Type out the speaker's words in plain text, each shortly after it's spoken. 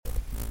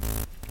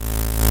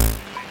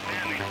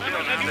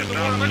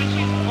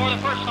emergency for the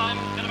first time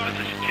in about...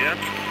 This is Jim,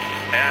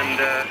 and,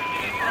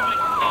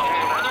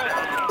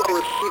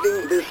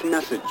 Receiving this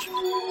message.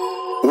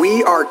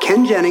 We are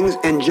Ken Jennings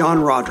and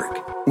John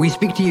Roderick. We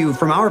speak to you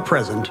from our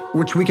present,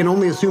 which we can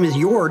only assume is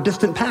your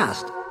distant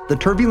past, the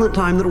turbulent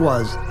time that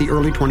was the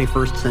early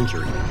 21st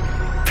century.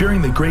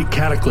 Fearing the great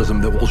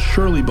cataclysm that will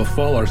surely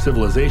befall our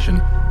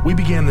civilization, we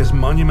began this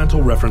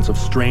monumental reference of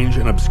strange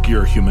and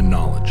obscure human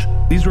knowledge.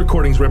 These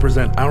recordings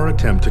represent our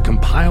attempt to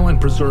compile and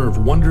preserve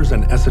wonders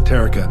and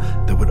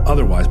esoterica that would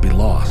otherwise be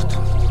lost.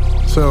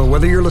 So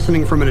whether you're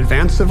listening from an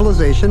advanced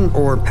civilization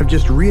or have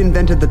just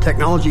reinvented the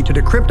technology to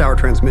decrypt our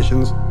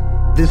transmissions,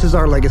 this is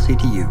our legacy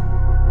to you.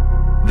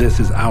 This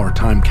is our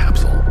time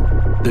capsule.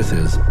 This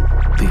is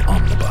the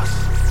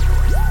Omnibus.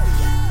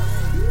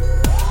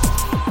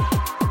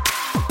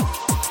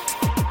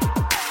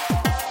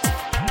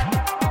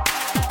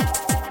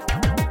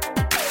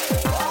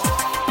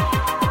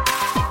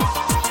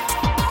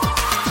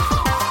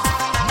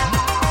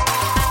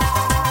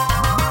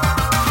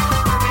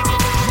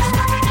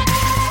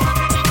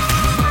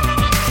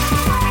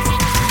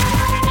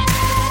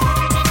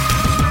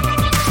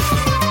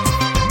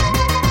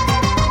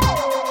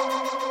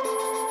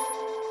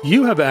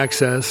 You have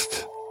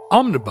accessed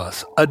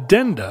Omnibus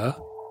Addenda,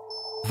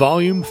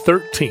 Volume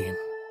 13.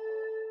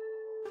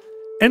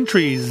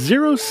 Entry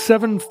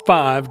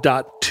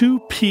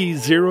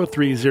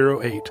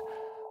 075.2P0308.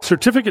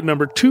 Certificate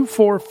number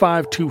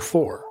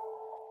 24524.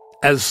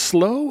 As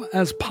slow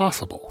as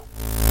possible.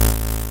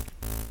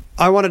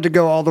 I wanted to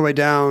go all the way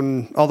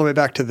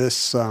back to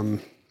this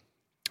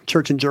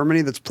church in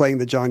Germany that's playing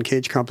the John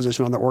Cage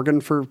composition on the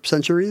organ for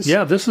centuries.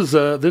 Yeah, this is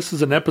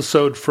an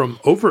episode from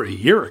over a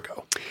year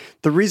ago.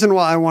 The reason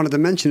why I wanted to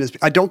mention is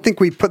I don't think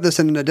we put this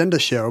in an Addenda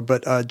show,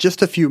 but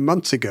just a few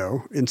months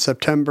ago, in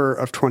September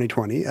of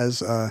 2020,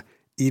 as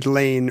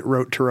Elaine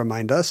wrote to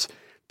remind us,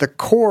 the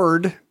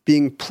chord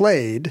being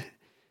played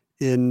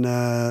in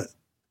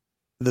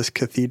this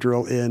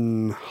cathedral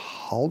in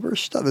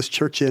Halberstadt, this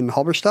church in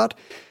Halberstadt,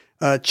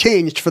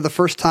 changed for the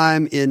first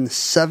time in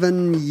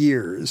 7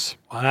 years.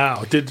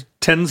 Wow. Did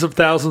tens of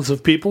thousands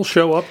of people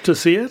show up to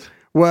see it?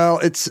 Well,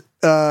 it's,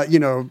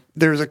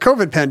 there's a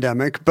COVID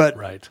pandemic, but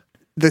right.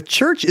 The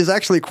church is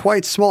actually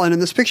quite small. And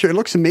in this picture, it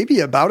looks maybe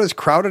about as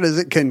crowded as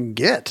it can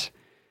get.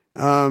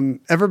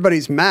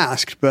 Everybody's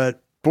masked, but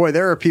boy,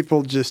 there are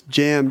people just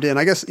jammed in.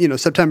 I guess,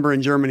 September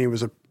in Germany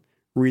was a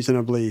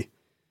reasonably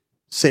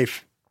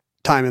safe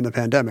time in the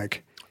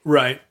pandemic.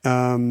 Right.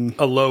 A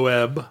low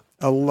ebb.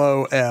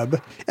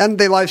 And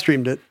they live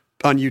streamed it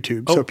on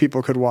YouTube so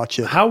people could watch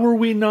it. How were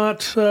we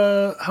not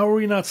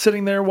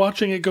sitting there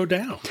watching it go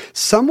down?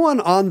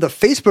 Someone on the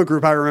Facebook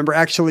group, I remember,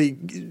 actually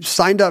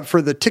signed up for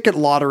the ticket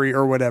lottery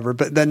or whatever,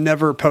 but then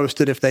never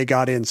posted if they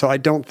got in. So I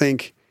don't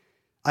think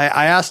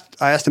I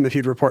asked him if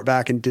he'd report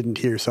back and didn't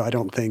hear, so I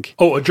don't think.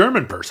 Oh, a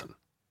German person.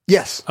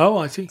 Yes. Oh,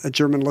 I see. A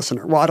German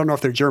listener. Well, I don't know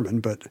if they're German,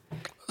 but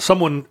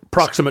someone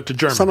proximate to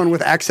Germany. Someone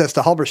with access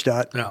to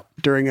Halberstadt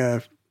during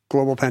a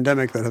global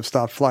pandemic that have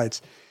stopped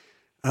flights.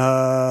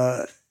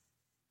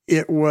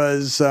 It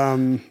was,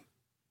 the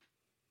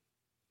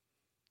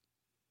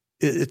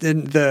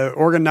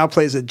organ now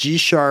plays a G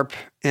sharp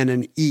and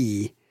an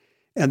E,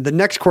 and the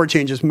next chord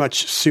change is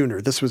much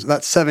sooner. That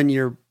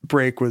 7-year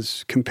break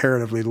was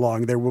comparatively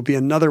long. There will be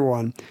another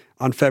one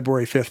on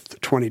February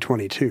 5th,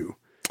 2022.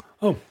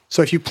 Oh.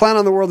 So if you plan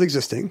on the world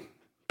existing,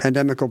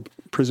 pandemic will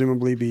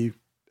presumably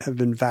have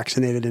been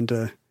vaccinated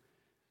into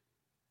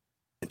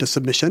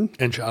submission.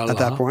 Inshallah. At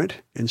that point.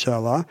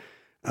 Inshallah.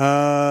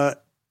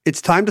 It's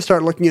time to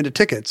start looking into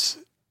tickets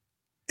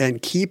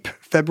and keep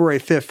February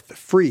 5th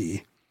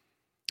free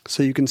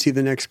so you can see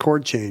the next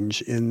chord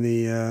change in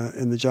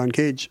the John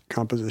Cage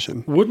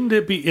composition. Wouldn't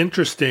it be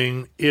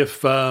interesting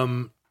if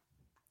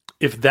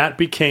that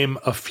became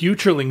a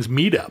Futurelings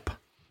meetup?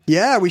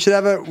 Yeah, we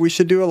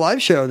should do a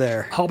live show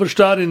there.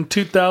 Halberstadt in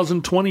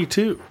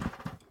 2022.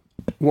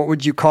 What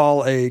would you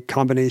call a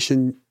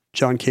combination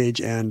John Cage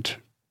and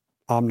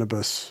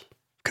Omnibus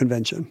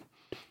convention?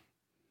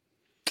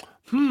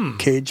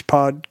 Cage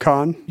Pod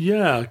Con?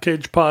 Yeah,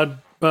 Cage Pod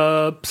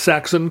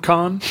Saxon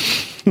Con.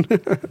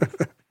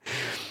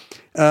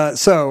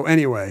 So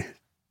anyway,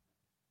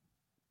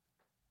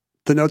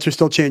 the notes are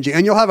still changing,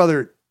 and you'll have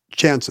other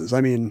chances. I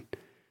mean,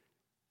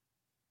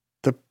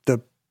 the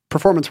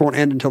performance won't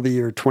end until the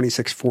year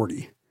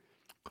 2640.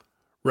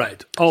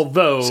 Right.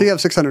 Although, so you have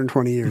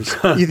 620 years.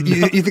 You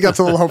think that's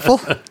a little hopeful?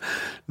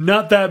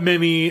 Not that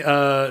many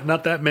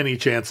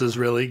chances,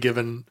 really,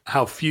 given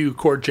how few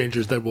chord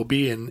changes there will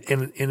be in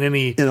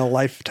a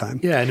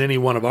lifetime. Yeah, in any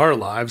one of our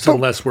lives,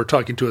 unless we're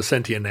talking to a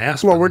sentient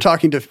aspen. Well, we're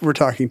talking to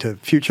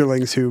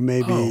futurelings who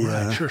may be. Oh,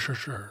 right.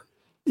 Sure.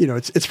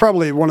 It's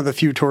probably one of the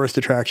few tourist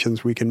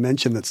attractions we can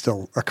mention that's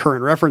still a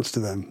current reference to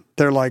them.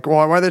 They're like,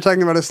 well, why are they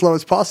talking about as slow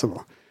as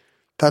possible?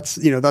 That's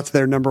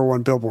their number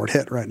one Billboard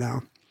hit right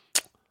now.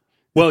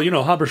 Well,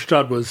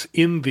 Halberstadt was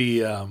in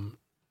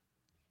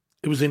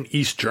it was in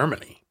East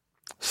Germany.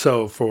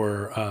 So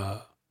for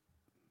a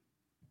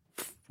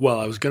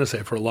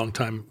long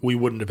time we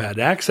wouldn't have had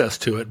access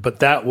to it, but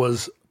that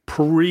was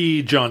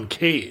pre-John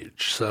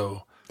Cage,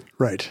 so...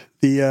 Right.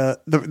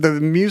 The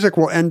music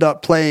will end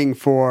up playing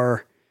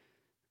for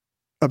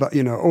about,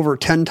 over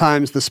 10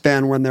 times the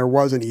span when there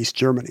was in East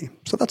Germany.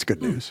 So that's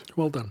good news.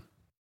 Well done.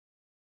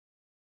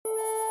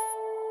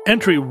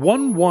 Entry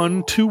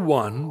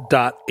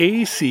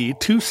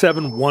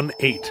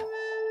 1121.AC2718.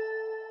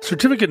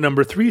 Certificate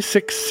number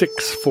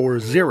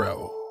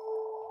 36640.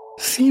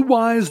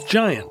 Sea-Wise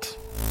Giant.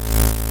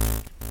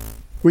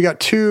 We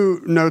got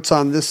 2 notes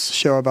on this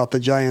show about the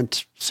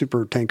giant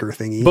super tanker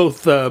thingy.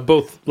 Both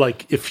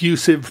like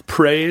effusive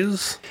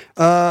praise.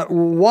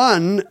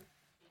 One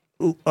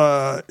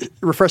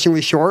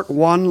refreshingly short,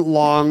 one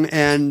long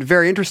and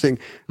very interesting.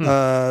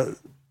 The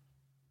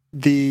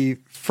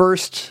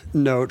first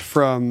note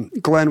from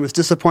Glenn was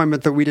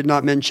disappointment that we did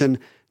not mention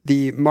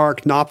the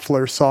Mark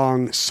Knopfler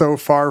song "So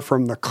Far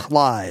from the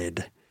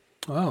Clyde,"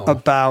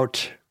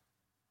 about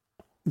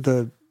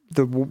the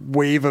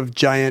wave of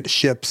giant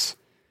ships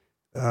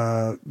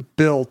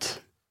built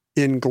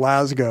in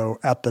Glasgow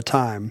at the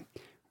time,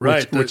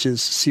 which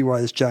is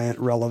Sea-Wise Giant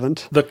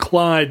relevant. The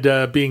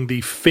Clyde being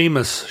the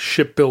famous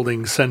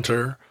shipbuilding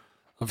center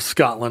of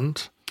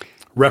Scotland,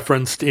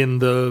 referenced in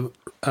the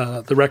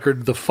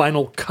record "The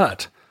Final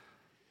Cut"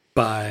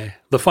 by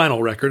the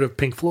final record of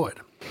Pink Floyd.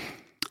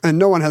 And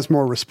no one has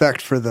more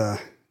respect for the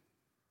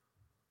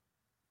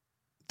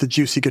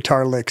juicy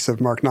guitar licks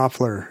of Mark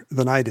Knopfler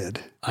than I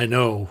did. I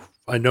know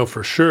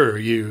for sure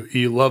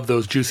you love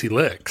those juicy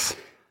licks.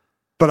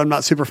 But I'm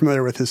not super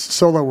familiar with his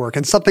solo work.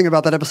 And something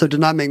about that episode did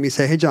not make me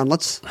say, hey, John,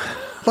 let's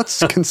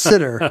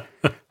consider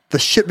the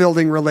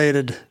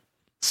shipbuilding-related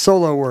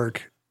solo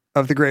work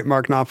of the great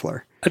Mark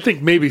Knopfler. I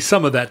think maybe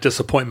some of that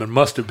disappointment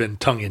must have been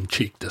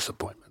tongue-in-cheek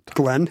disappointment.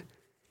 Glenn?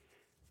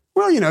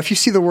 Well, if you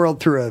see the world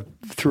through a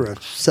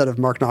set of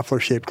Mark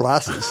Knopfler-shaped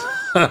glasses,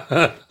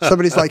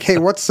 somebody's like, hey,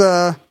 what's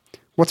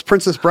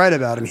Princess Bride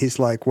about? And he's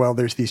like, well,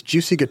 there's these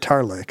juicy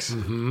guitar licks.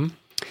 Mm-hmm.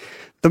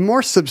 The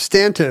more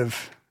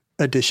substantive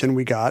edition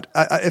we got,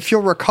 if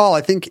you'll recall,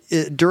 I think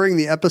during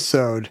the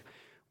episode,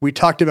 we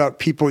talked about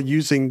people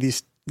using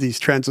these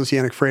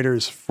transoceanic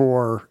freighters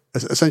for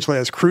essentially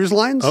as cruise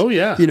lines. Oh,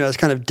 yeah. As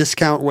kind of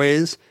discount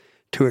ways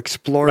to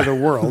explore the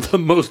world. The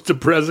most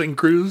depressing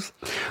cruise.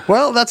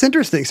 Well, that's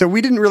interesting. So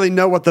we didn't really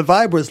know what the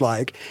vibe was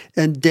like.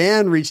 And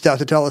Dan reached out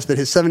to tell us that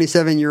his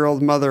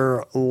 77-year-old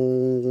mother,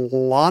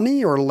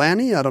 Lanny,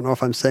 I don't know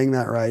if I'm saying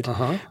that right,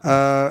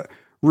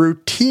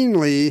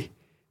 routinely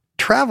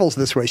travels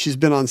this way. She's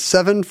been on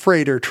 7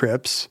 freighter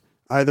trips,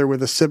 either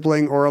with a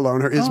sibling or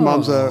alone. His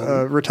mom's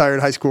a retired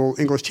high school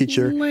English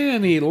teacher.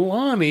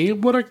 Lonnie,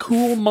 what a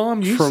cool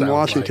mom you from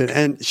Washington. Like.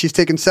 And she's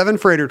taken 7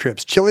 freighter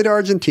trips, Chile to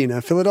Argentina,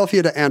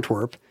 Philadelphia to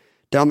Antwerp,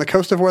 down the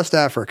coast of West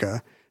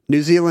Africa,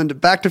 New Zealand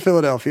back to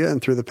Philadelphia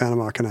and through the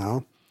Panama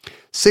Canal,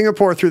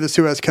 Singapore through the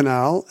Suez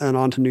Canal and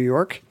on to New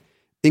York,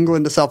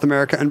 England to South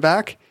America and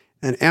back,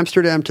 and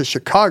Amsterdam to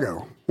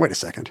Chicago. Wait a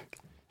second.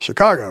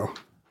 Chicago.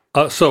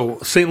 So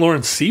St.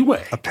 Lawrence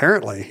Seaway.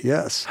 Apparently,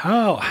 yes.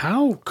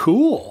 How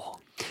cool.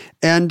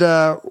 And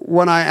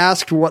when I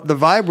asked what the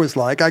vibe was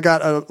like, I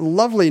got a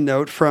lovely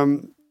note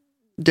from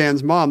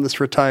Dan's mom,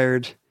 this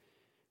retired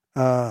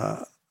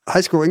high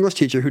school English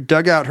teacher who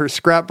dug out her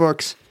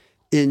scrapbooks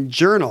in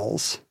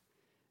journals.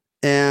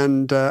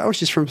 And,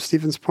 she's from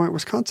Stevens Point,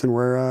 Wisconsin,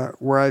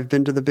 where I've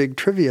been to the big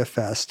trivia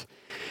fest.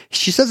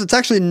 She says it's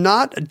actually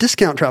not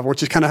discount travel,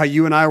 which is kind of how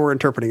you and I were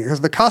interpreting it,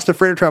 because the cost of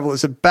freighter travel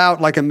is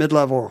about like a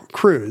mid-level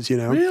cruise,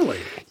 Really?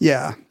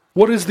 Yeah.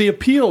 What is the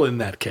appeal in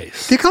that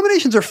case? The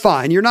accommodations are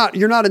fine. You're not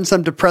in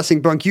some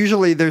depressing bunk.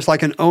 Usually there's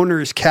like an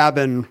owner's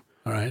cabin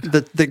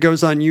that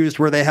goes unused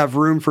where they have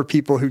room for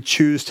people who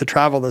choose to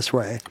travel this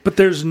way. But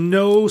there's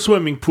no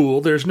swimming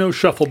pool. There's no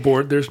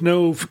shuffleboard. There's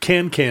no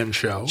can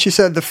show. She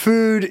said the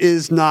food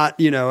is not,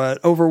 an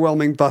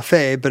overwhelming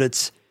buffet, but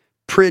it's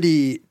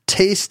pretty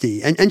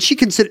tasty. And she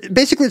considered,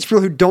 basically it's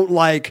people who don't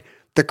like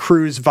the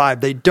cruise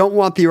vibe. They don't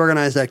want the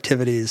organized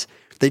activities.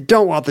 They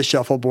don't want the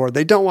shuffleboard.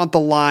 They don't want the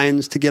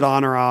lines to get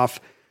on or off.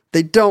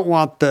 They don't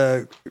want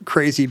the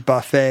crazy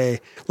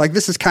buffet. Like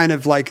this is kind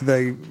of like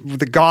the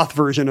goth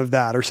version of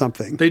that or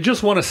something. They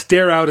just want to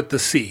stare out at the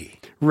sea.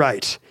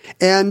 Right.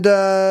 And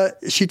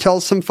she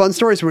tells some fun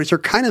stories which are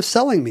kind of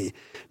selling me.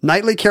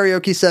 Nightly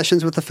karaoke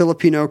sessions with the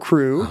Filipino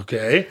crew.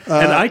 Okay.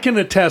 And I can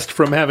attest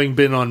from having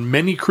been on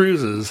many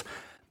cruises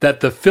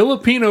that the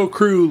Filipino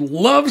crew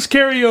loves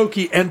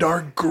karaoke and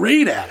are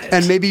great at it.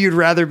 And maybe you'd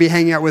rather be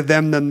hanging out with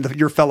them than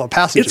your fellow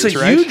passengers, It's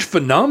a huge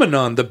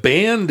phenomenon. The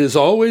band is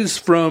always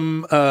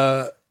from,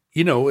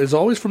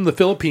 the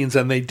Philippines,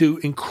 and they do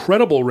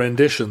incredible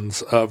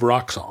renditions of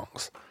rock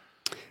songs.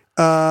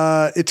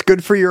 It's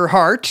good for your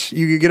heart.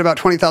 You get about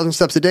 20,000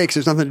 steps a day because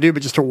there's nothing to do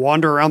but just to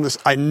wander around this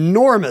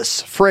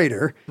enormous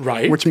freighter,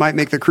 right? Which might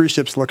make the cruise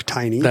ships look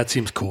tiny. That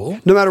seems cool.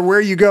 No matter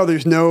where you go,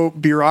 there's no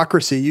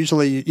bureaucracy.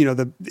 Usually,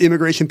 the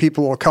immigration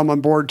people will come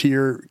on board to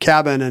your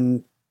cabin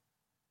and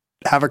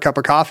have a cup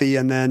of coffee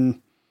and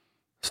then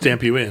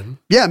Stamp you in.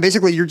 Yeah,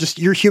 basically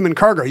you're human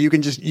cargo. You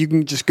can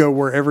just go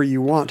wherever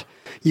you want.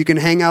 You can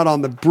hang out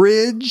on the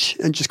bridge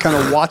and just kind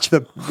of watch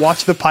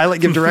the pilot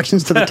give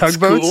directions to the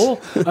tugboats.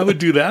 Cool. I would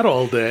do that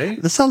all day.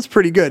 This sounds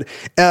pretty good.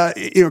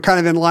 Kind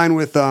of in line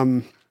with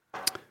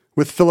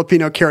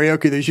Filipino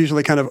karaoke. There's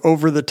usually kind of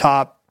over the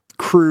top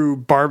crew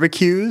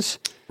barbecues.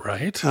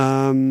 Right.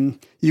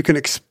 You can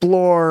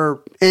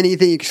explore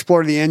anything. You can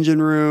explore the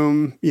engine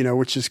room,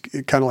 which is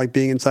kind of like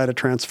being inside a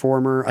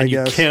transformer, I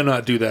guess. You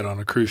cannot do that on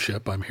a cruise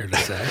ship, I'm here to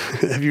say.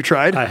 Have you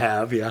tried? I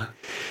have, yeah.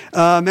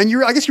 And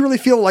I guess you really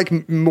feel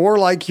more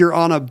like you're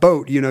on a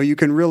boat. You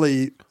can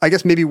really, I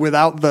guess maybe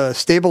without the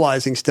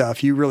stabilizing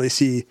stuff, you really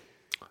see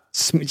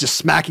just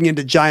smacking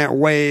into giant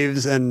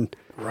waves and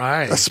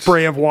a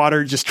spray of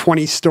water just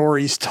 20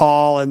 stories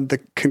tall and the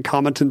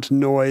concomitant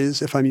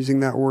noise, if I'm using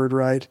that word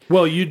right.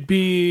 Well,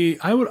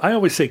 I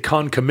always say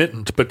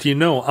concomitant, but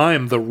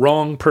I'm the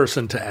wrong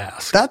person to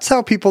ask. That's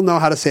how people know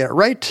how to say it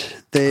right.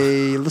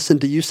 They listen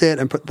to you say it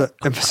and put the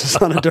emphasis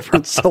on a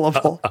different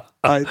syllable,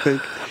 I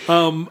think.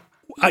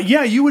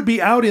 Yeah, you would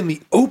be out in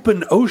the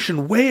open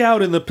ocean, way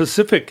out in the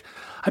Pacific.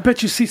 I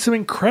bet you see some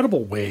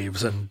incredible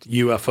waves and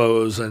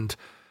UFOs and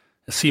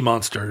sea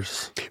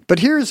monsters. But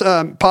here's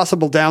a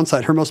possible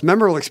downside. Her most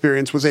memorable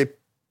experience was a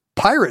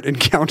pirate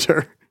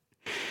encounter.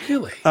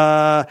 Really?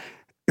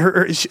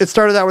 It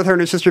started out with her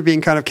and her sister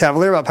being kind of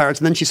cavalier about pirates,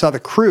 and then she saw the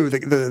crew,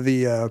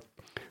 the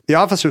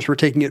officers were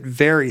taking it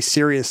very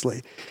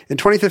seriously. In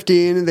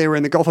 2015, they were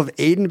in the Gulf of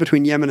Aden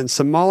between Yemen and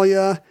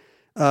Somalia,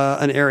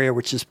 an area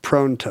which is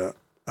prone to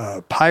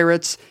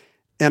pirates.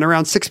 And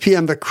around 6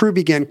 p.m., the crew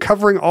began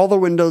covering all the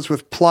windows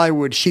with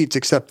plywood sheets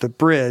except the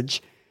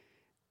bridge.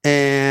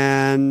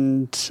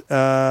 And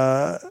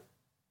as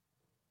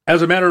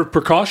a matter of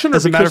precaution, or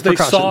because they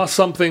saw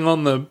something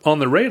on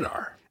the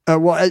radar?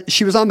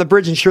 She was on the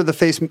bridge and she heard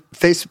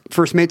the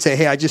first mate say,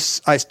 "Hey, I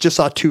just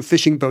saw 2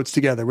 fishing boats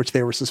together," which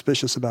they were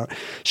suspicious about.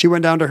 She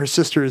went down to her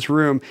sister's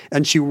room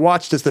and she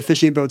watched as the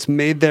fishing boats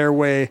made their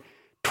way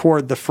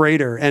toward the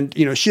freighter. And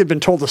she had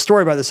been told a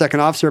story by the second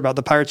officer about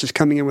the pirates just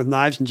coming in with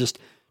knives and just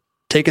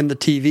taking the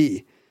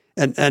TV.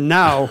 And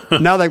now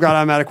they've got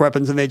automatic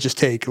weapons and they just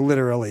take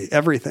literally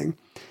everything.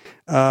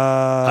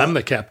 I'm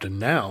the captain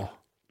now.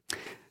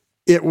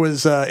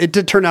 It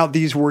did turn out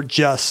these were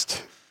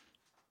just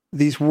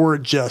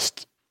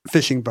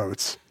fishing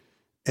boats,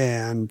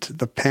 and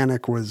the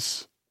panic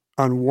was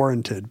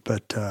unwarranted.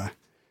 But so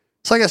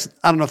I guess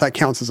I don't know if that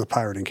counts as a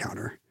pirate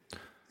encounter.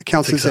 It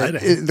counts as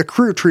the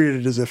crew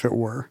treated it as if it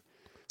were.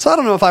 So I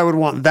don't know if I would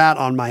want that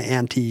on my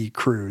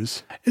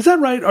anti-cruise. Is that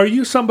right? Are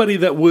you somebody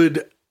that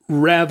would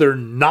rather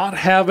not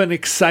have an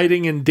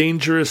exciting and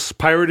dangerous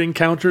pirate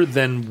encounter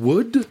than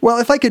would? Well,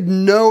 if I could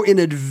know in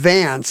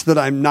advance that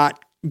I'm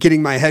not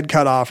getting my head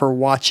cut off or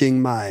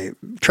watching my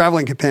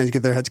traveling companions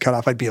get their heads cut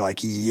off, I'd be like,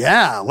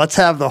 yeah, let's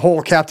have the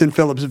whole Captain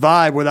Phillips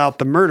vibe without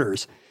the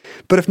murders.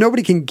 But if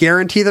nobody can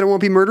guarantee that it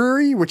won't be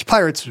murdery, which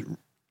pirates,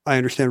 I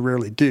understand,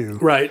 rarely do.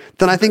 Right.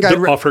 Then I think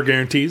I'd offer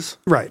guarantees.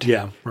 Right.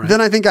 Yeah. Right.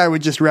 Then I think I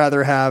would just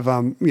rather have,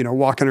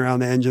 walking around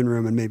the engine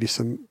room and maybe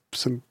some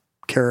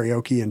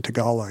karaoke in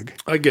Tagalog.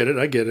 I get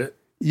it.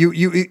 You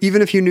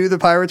even if you knew the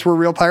pirates were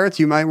real pirates,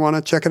 you might want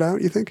to check it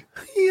out, you think?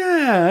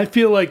 Yeah, I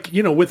feel like,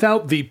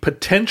 without the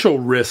potential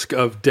risk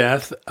of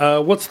death,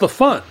 what's the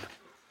fun?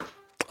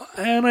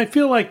 And I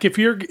feel like if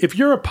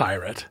you're a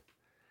pirate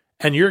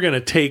and you're going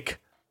to take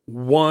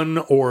 1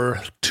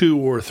 or 2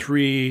 or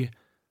 3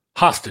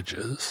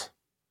 hostages,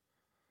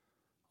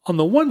 on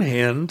the one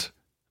hand,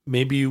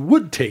 maybe you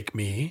would take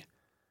me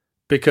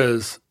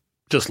because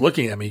just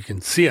looking at me, you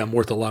can see I'm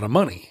worth a lot of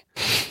money.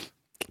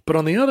 But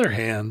on the other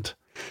hand,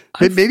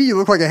 maybe you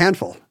look like a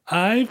handful.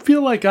 I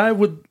feel like I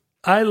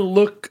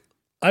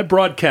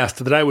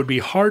broadcast that I would be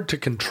hard to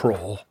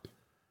control.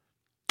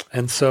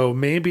 And so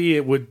maybe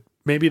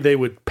they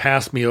would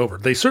pass me over.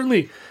 They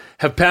certainly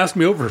have passed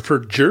me over for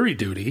jury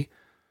duty.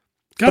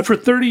 God, for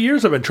 30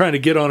 years I've been trying to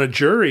get on a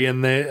jury,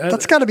 and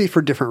that's got to be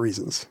for different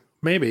reasons.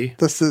 Maybe.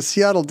 The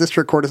Seattle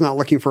District Court is not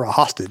looking for a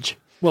hostage.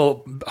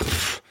 Well,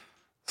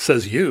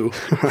 says you.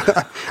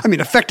 I mean,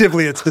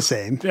 effectively, it's the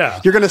same.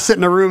 Yeah. You're going to sit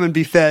in a room and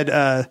be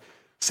fed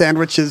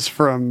sandwiches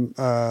from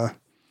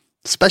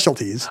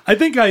specialties. I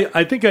think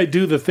I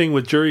do the thing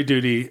with jury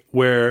duty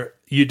where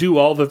I do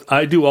all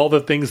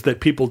the things that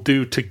people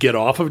do to get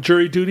off of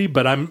jury duty,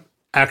 but I'm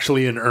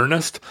actually in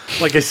earnest.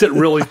 Like I sit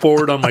really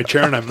forward on my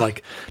chair and I'm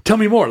like, tell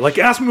me more. Like,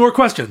 ask me more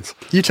questions.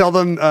 You tell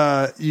them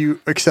you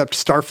accept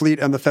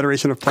Starfleet and the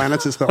Federation of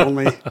Planets is the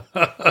only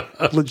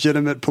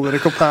legitimate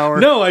political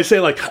power. No, I say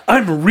like,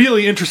 I'm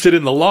really interested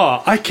in the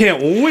law. I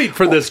can't wait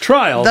for this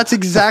trial. That's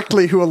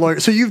exactly who a lawyer.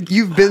 So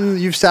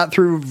you've sat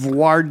through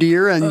voir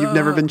dire and you've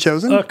never been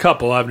chosen? A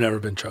couple. I've never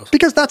been chosen.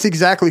 Because that's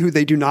exactly who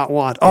they do not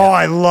want. Yeah. Oh,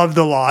 I love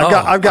the law.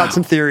 I've got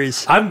some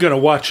theories. I'm going to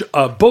watch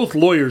both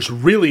lawyers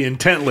really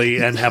intently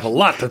and have a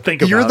lot to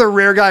think about. You're the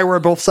rare guy where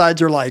both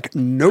sides are like,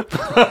 nope.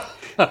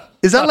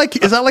 Is that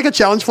like a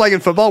challenge flag in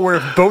football where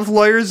if both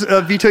lawyers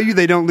veto you,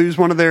 they don't lose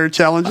one of their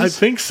challenges? I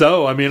think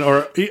so. I mean,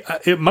 or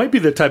it might be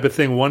the type of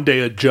thing one day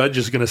a judge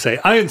is going to say,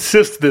 I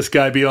insist this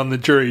guy be on the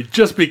jury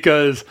just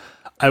because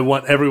I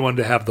want everyone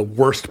to have the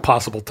worst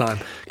possible time.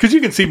 Because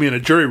you can see me in a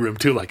jury room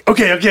too, like,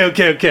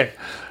 okay.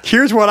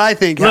 Here's what I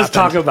think Let's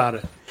happened. talk about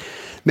it.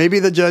 Maybe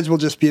the judge will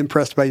just be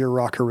impressed by your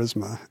raw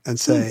charisma and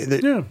say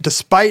that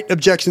despite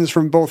objections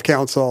from both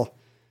counsel,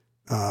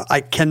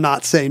 I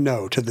cannot say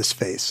no to this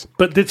face.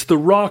 But it's the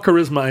raw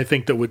charisma, I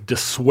think, that would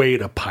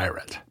dissuade a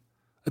pirate.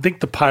 I think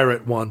the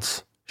pirate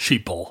wants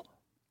sheeple,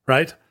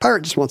 right?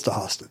 Pirate just wants a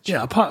hostage.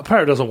 Yeah, a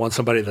pirate doesn't want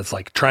somebody that's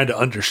like trying to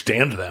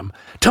understand them.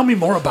 Tell me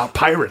more about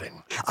pirating.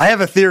 I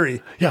have a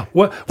theory. Yeah.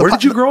 Where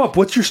did you grow up?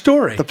 What's your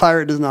story? The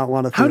pirate does not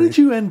want a theory. How did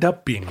you end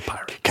up being a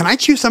pirate? Can I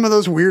chew some of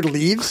those weird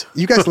leaves?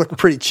 You guys look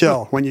pretty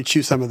chill when you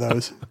chew some of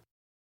those.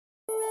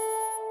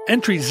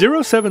 Entry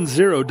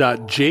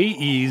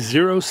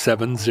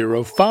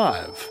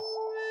 070.JE0705.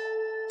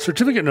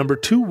 Certificate number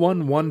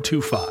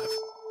 21125.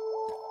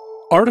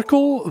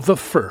 Article the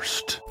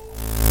First.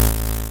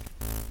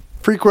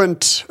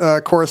 Frequent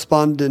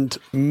correspondent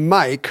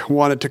Mike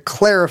wanted to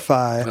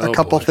clarify a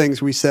couple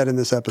things we said in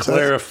this episode.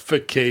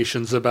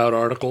 Clarifications about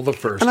Article the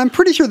First. And I'm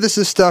pretty sure this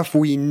is stuff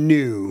we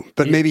knew,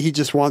 but maybe he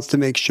just wants to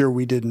make sure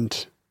we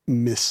didn't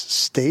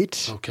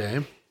misstate.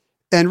 Okay.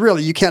 And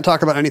really, you can't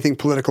talk about anything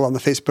political on the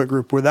Facebook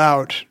group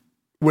without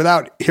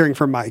hearing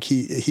from Mike.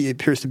 He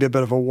appears to be a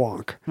bit of a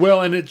wonk.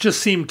 Well, and it just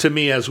seemed to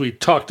me as we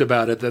talked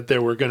about it that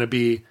there were going to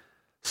be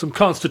some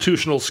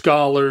constitutional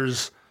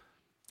scholars,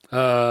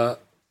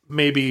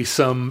 maybe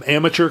some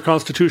amateur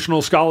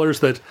constitutional scholars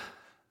that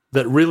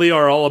really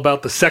are all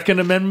about the Second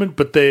Amendment,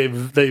 but they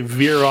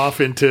veer off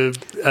into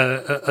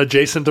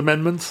adjacent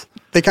amendments.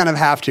 They kind of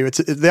have to.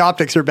 The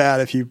optics are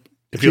bad if you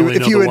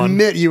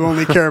admit you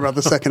only care about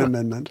the Second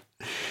Amendment.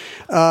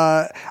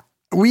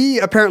 We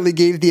apparently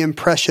gave the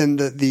impression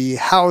that the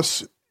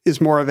House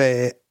is more of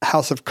a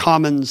House of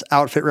Commons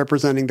outfit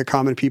representing the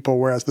common people,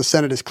 whereas the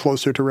Senate is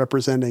closer to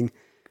representing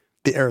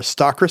the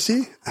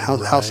aristocracy,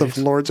 House of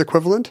Lords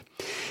equivalent.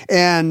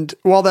 And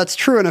while that's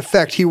true in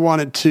effect, he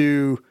wanted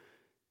to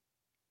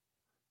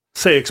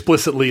say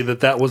explicitly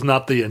that was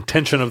not the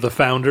intention of the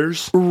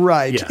founders.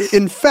 Right. Yes.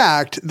 In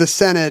fact, the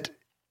Senate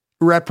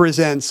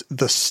represents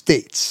the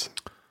states.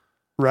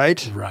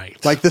 Right?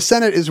 Right. Like the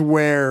Senate is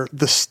where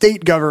the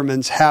state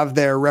governments have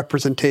their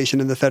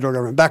representation in the federal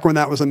government, back when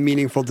that was a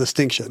meaningful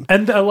distinction.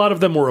 And a lot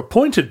of them were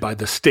appointed by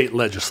the state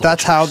legislatures.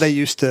 That's how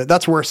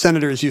that's where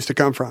senators used to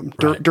come from.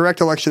 Right.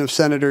 Direct election of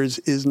senators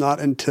is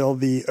not until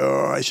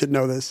I should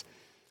know this,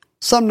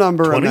 some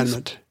number 20s?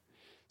 amendment.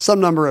 Some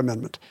number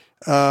amendment.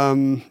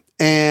 And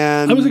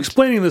I was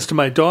explaining this to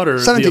my daughter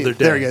 17th, the other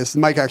day. There he is.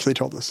 Mike actually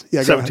told us.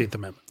 Yeah, 17th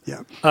Amendment.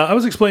 Yeah. I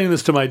was explaining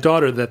this to my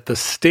daughter that the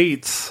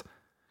states...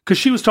 Because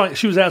she was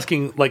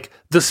asking, like,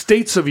 the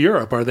states of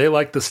Europe, are they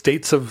like the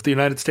states of the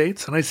United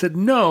States? And I said,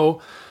 no,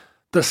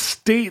 the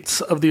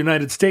states of the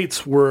United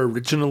States were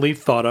originally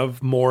thought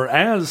of more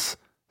as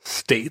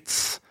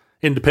states,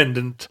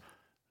 independent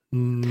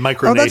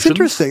micronations. Oh, that's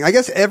interesting. I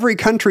guess every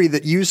country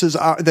that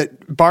that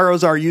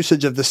borrows our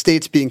usage of the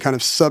states being kind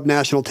of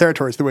subnational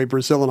territories, the way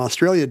Brazil and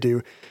Australia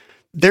do,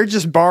 they're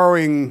just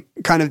borrowing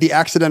kind of the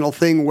accidental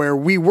thing where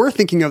we were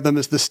thinking of them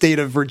as the state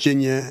of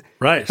Virginia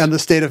and the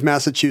state of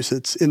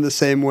Massachusetts in the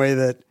same way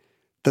that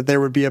there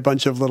would be a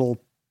bunch of little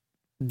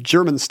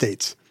German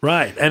states.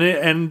 Right.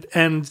 And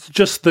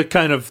just the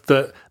kind of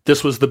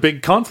this was the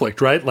big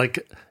conflict, right?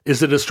 Like,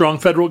 is it a strong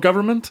federal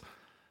government?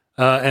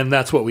 And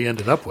that's what we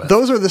ended up with.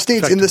 Those are the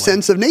states in the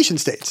sense of nation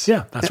states.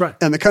 Yeah, that's right.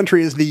 And the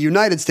country is the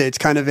United States,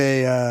 kind of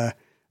a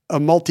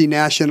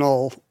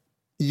multinational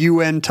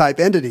UN-type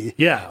entity.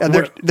 Yeah, and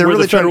they're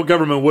really the federal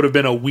government would have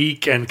been a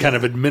weak and kind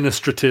of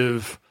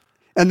administrative...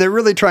 And they're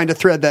really trying to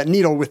thread that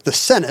needle with the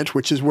Senate,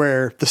 which is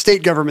where the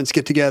state governments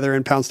get together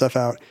and pound stuff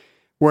out,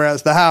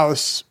 whereas the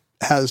House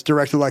has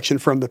direct election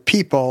from the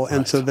people,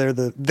 and so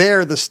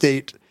the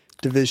state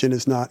division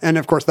is not. And,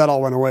 of course, that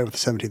all went away with the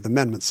 17th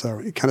Amendment, so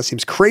it kind of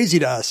seems crazy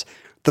to us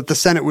that the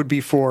Senate would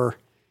be for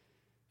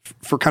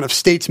kind of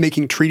states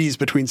making treaties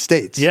between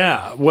states.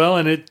 Yeah, well,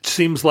 and it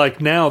seems like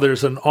now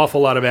there's an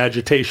awful lot of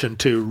agitation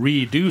to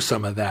redo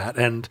some of that,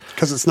 and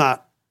because it's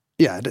not,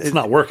 it's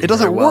not working. It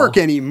doesn't work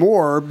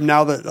anymore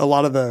now that a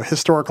lot of the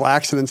historical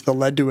accidents that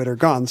led to it are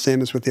gone.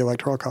 Same as with the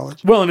Electoral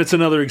College. Well, and it's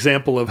another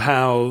example of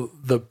how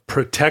the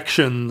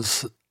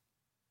protections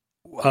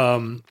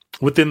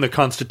within the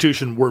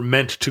Constitution were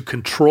meant to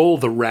control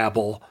the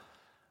rabble,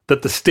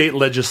 that the state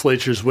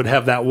legislatures would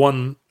have that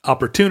one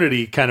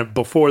opportunity kind of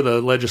before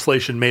the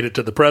legislation made it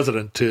to the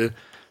president to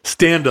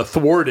stand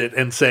athwart it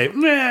and say,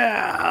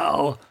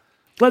 well,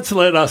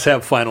 let us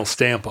have final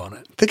stamp on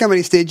it. Think how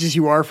many stages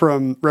you are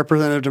from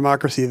representative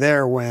democracy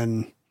there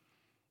when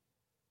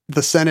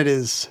the Senate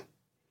is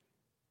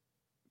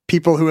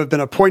people who have been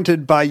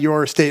appointed by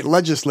your state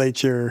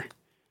legislature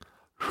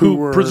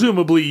who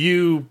presumably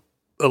you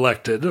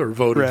elected or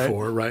voted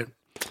for, right?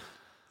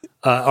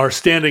 Are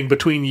standing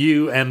between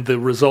you and the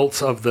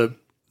results of the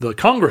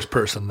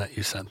congressperson that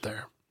you sent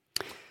there.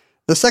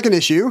 The second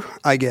issue,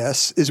 I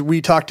guess, is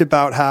we talked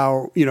about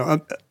how,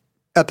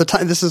 at the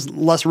time, this is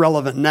less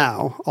relevant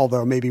now,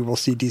 although maybe we'll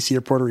see DC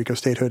or Puerto Rico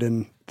statehood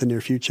in the near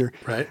future.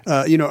 Right.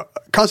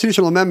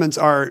 Constitutional amendments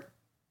are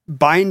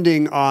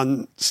binding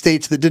on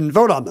states that didn't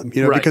vote on them,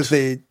 because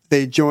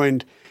they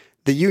joined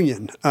the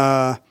Union.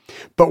 But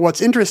what's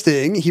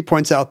interesting, he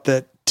points out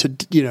that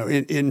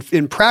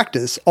in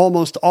practice,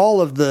 almost all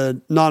of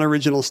the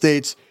non-original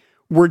states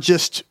were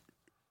just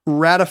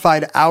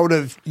ratified out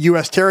of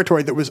U.S.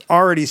 territory that was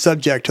already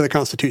subject to the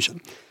Constitution.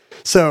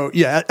 So,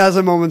 as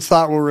a moment's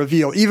thought will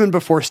reveal, even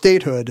before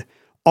statehood,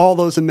 all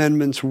those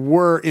amendments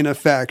were in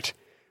effect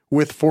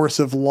with force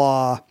of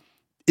law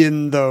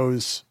in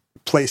those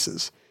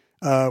places,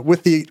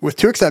 with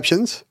two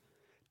exceptions,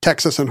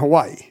 Texas and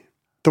Hawaii,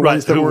 the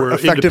ones that were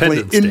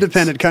effectively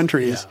independent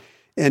countries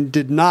and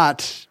did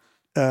not,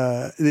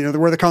 where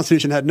the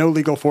Constitution had no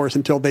legal force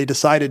until they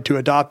decided to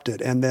adopt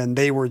it, and then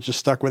they were just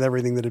stuck with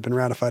everything that had been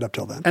ratified up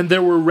till then. And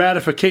there were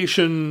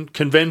ratification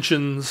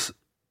conventions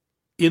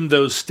in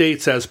those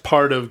states as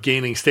part of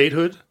gaining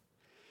statehood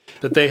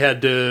that they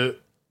had to.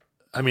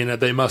 I mean,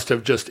 they must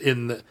have just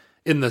in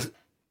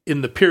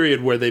the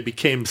period where they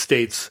became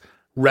states,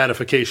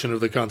 ratification of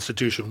the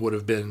Constitution would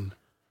have been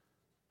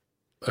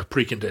a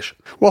precondition.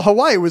 Well,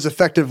 Hawaii was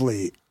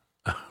effectively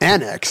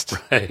annexed,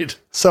 right?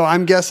 So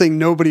I'm guessing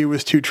nobody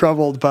was too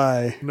troubled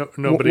by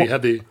nobody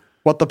had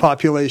what the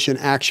population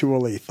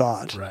actually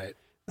thought, right?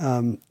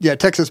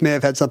 Texas may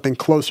have had something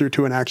closer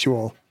to an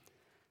actual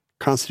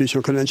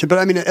constitutional convention, but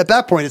I mean, at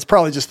that point, it's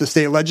probably just the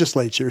state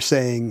legislature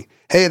saying,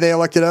 "Hey, they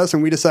elected us,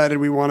 and we decided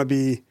we want to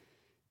be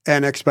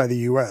annexed by the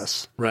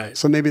U.S." Right.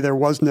 So maybe there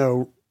was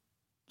no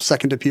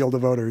second appeal to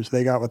voters.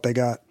 They got what they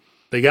got.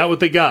 They got what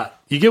they got.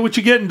 You get what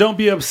you get, and don't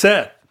be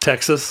upset,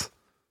 Texas.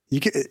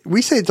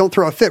 We say don't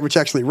throw a fit, which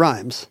actually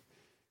rhymes.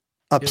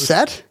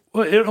 Upset?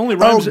 Well, it only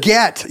rhymes. Oh,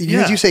 get.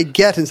 You say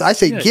get, and I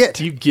say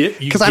get. You get.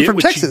 Because I'm from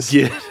Texas.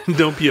 You get,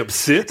 don't be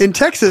upset. In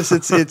Texas,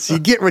 it's you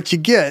get what you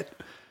get,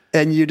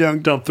 and you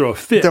don't throw a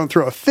fit. Don't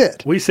throw a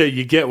fit. We say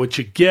you get what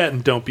you get,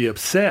 and don't be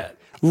upset.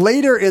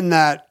 Later in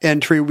that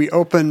entry, we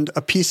opened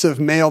a piece of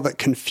mail that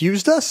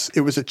confused us.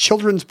 It was a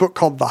children's book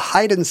called The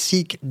Hide and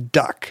Seek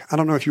Duck. I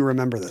don't know if you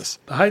remember this.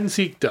 The Hide and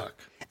Seek Duck.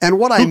 And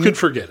who could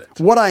forget it?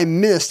 What I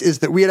missed is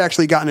that we had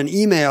actually gotten an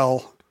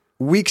email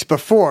weeks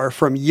before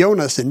from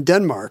Jonas in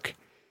Denmark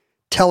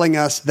telling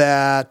us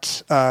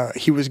that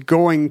he was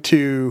going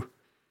to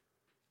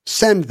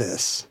send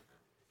this.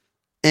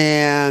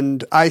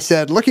 And I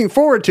said, looking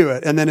forward to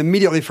it, and then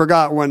immediately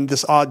forgot when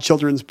this odd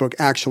children's book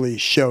actually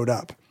showed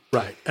up.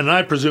 Right. And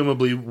I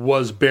presumably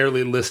was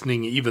barely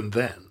listening even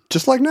then.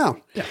 Just like now.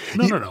 Yeah.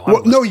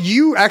 No. No,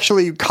 you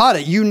actually caught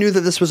it. You knew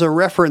that this was a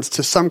reference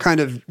to some kind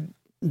of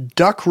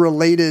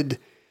duck-related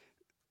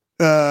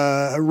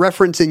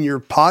reference in your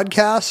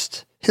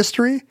podcast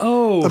history.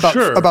 Oh,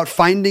 sure. About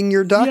finding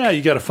your duck. Yeah,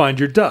 you got to find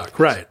your duck,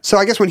 right. So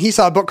I guess when he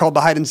saw a book called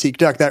The Hide and Seek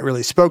Duck, that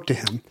really spoke to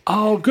him.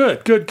 Oh,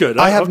 good.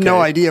 I have no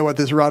idea what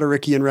this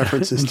Roderickian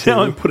reference is to.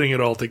 Now I'm putting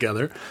it all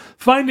together.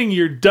 Finding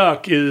your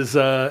duck is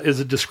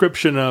a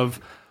description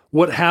of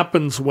what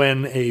happens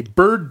when a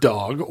bird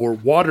dog or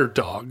water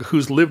dog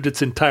who's lived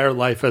its entire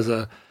life as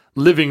a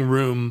living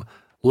room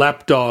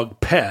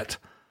lapdog pet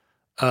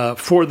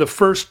for the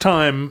first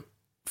time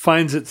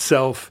finds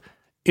itself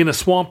in a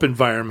swamp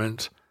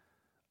environment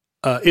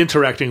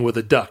interacting with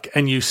a duck.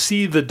 And you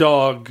see the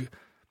dog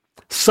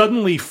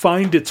suddenly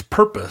find its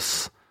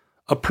purpose,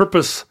 a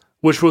purpose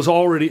which was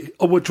always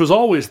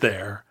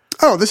there.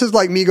 Oh, this is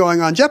like me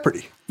going on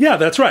Jeopardy. Yeah,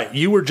 that's right.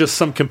 You were just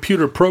some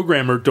computer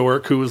programmer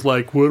dork who was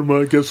like, what am I?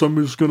 I guess I'm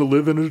just going to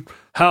live in a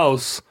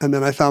house. And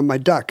then I found my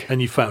duck.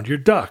 And you found your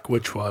duck,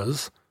 which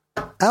was?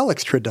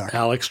 Alex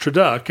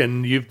Traduck,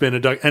 and you've been a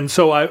duck. And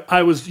so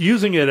I was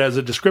using it as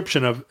a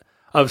description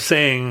of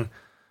saying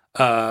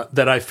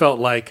that I felt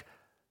like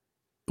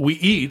we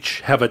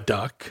each have a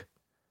duck,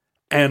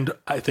 and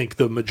I think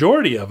the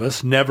majority of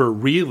us never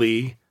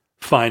really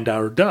find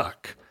our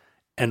duck.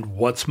 And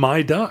what's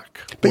my duck?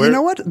 But you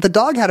know what? The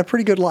dog had a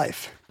pretty good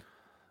life.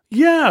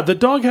 Yeah, the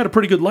dog had a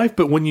pretty good life,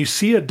 but when you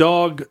see a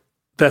dog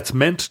that's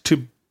meant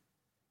to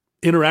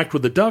interact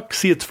with the duck,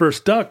 see its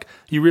first duck,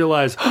 you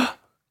realize,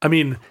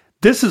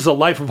 this is a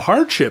life of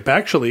hardship,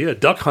 actually, a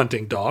duck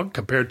hunting dog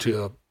compared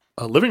to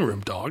a living room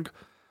dog.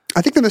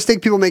 I think the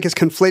mistake people make is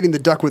conflating the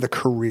duck with a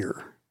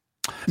career.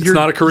 It's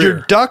not a career. Your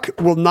duck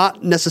will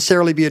not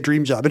necessarily be a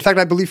dream job. In fact,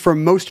 I believe for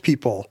most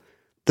people,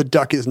 the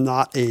duck is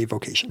not a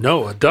vocation.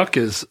 No, a duck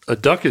is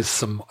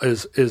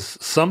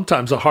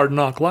sometimes a hard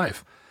knock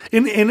life.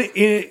 If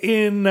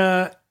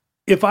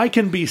I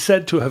can be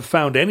said to have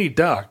found any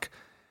duck,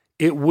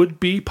 it would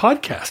be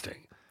podcasting.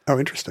 Oh,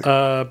 interesting.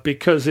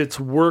 Because it's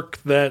work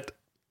that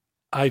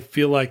I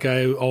feel like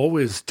I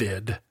always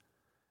did.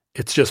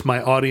 It's just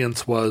my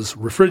audience was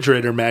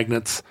refrigerator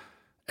magnets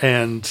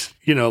and,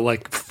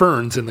 like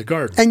ferns in the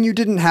garden. And you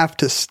didn't have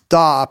to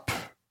stop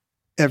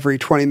every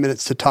 20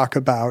 minutes to talk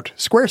about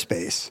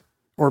Squarespace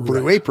or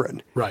Blue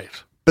Apron. Right.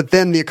 But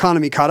then the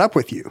economy caught up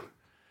with you,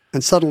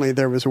 and suddenly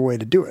there was a way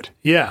to do it.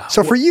 Yeah.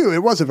 So for you,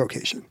 it was a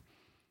vocation.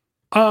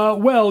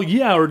 Well,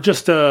 yeah, or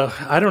just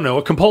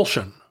a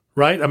compulsion,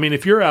 right? I mean,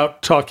 if you're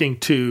out talking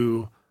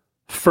to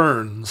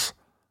ferns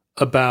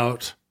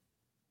about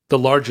the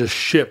largest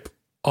ship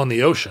on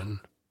the ocean,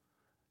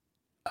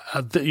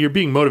 you're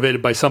being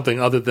motivated by something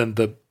other than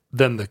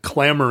the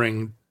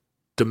clamoring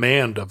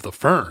demand of the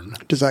fern.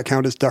 Does that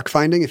count as duck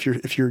finding if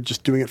you're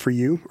just doing it for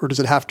you, or does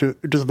it have to?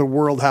 Does the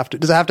world have to?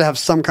 Does it have to have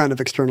some kind of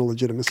external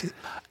legitimacy?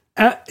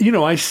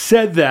 I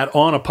said that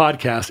on a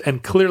podcast,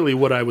 and clearly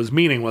what I was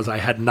meaning was I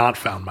had not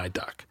found my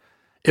duck.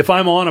 If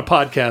I'm on a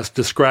podcast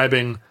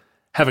describing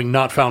having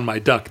not found my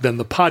duck, then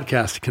the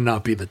podcast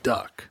cannot be the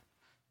duck.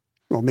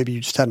 Well, maybe you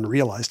just hadn't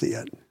realized it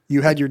yet.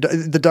 You had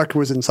the duck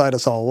was inside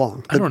us all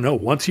along. I don't know.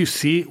 Once you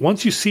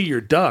see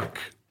your duck,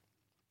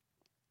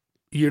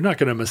 you're not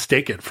going to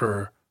mistake it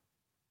for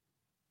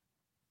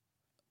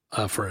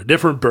a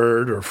different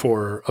bird or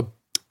for a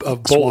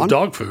bowl swan? Of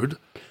dog food.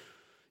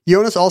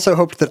 Jonas also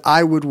hoped that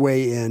I would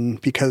weigh in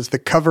because the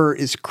cover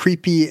is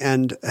creepy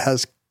and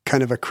has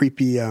kind of a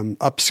creepy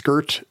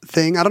upskirt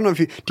thing. I don't know if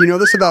do you know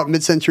this about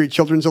mid-century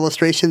children's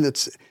illustration?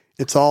 There's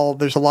a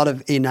lot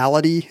of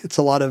anality. It's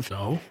a lot of,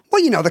 no.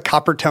 Well, the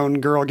copper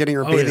tone girl getting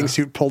her bathing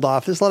suit pulled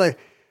off. There's a lot of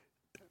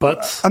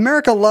butts.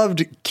 America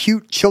loved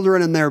cute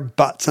children and their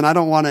butts, and I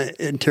don't want to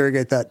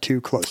interrogate that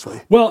too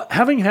closely. Well,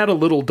 having had a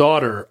little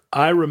daughter,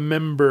 I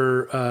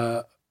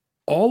remember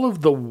all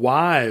of the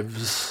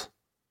wives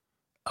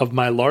of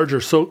my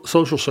larger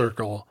social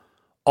circle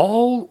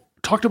all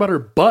talked about her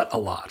butt a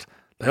lot.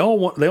 They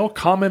all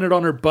commented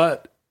on her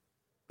butt.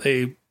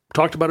 They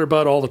talked about her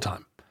butt all the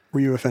time. Were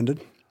you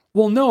offended?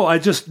 Well, no, I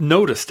just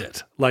noticed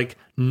it. Like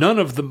none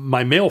of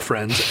my male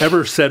friends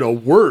ever said a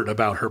word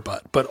about her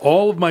butt, but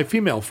all of my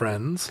female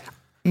friends.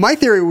 My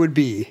theory would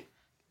be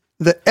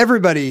that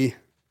everybody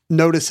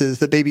notices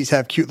that babies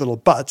have cute little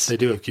butts. They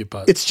do have cute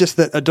butts. It's just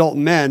that adult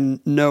men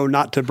know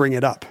not to bring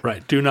it up.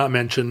 Right. Do not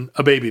mention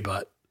a baby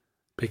butt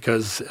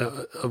because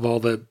of all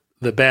the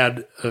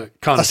bad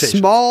connotations.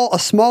 A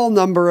small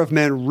number of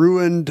men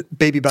ruined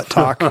baby butt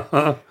talk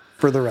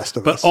for the rest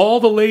of us. But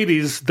all the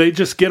ladies, they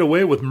just get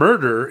away with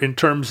murder in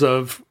terms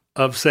of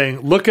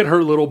saying, look at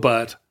her little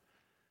butt.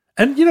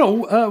 And,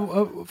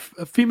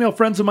 female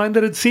friends of mine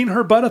that had seen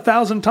her butt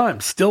 1,000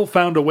 times still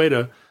found a way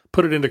to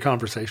put it into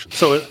conversation.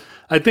 So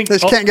I think they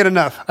just can't get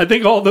enough. I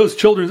think all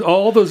those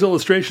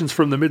illustrations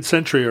from the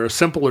mid-century are a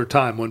simpler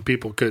time when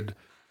people could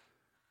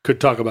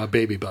talk about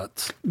baby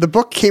butts. The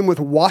book came with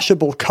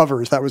washable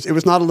covers. It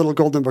was not a little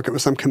golden book. It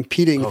was some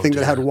competing thing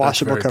that had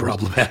washable covers.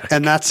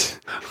 And that's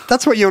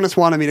what Jonas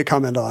wanted me to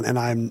comment on, and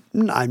I'm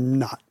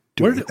not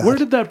doing that. Where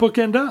did that book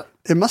end up?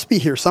 It must be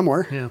here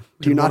somewhere. Yeah.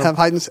 Do you not have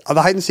hide and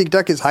the hide and seek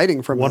duck is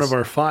hiding from one us. of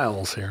our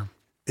files here?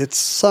 It's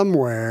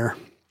somewhere.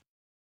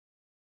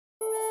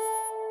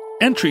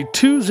 Entry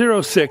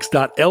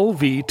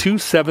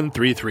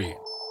 206.LV2733.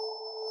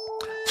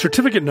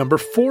 Certificate number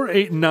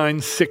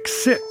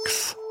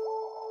 48966.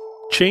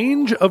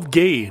 Change of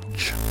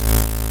gauge.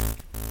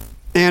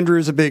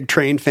 Andrew's a big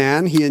train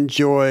fan. He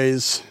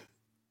enjoys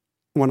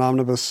when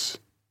Omnibus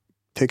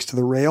takes to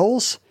the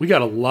rails. We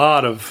got a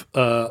lot of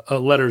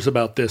letters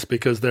about this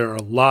because there are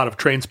a lot of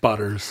train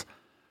spotters.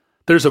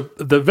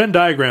 The Venn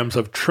diagrams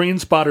of train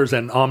spotters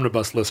and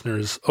Omnibus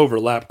listeners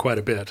overlap quite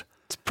a bit.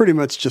 It's pretty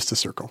much just a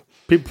circle.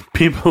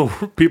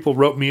 People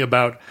wrote me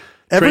about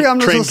every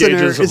Omnibus train listener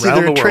gauges is around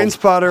either the a train world.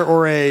 spotter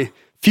or a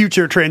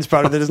future train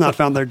spotter that has not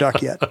found their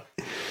duck yet.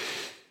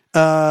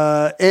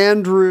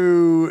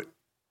 Andrew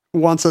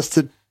wants us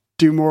to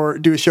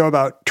do a show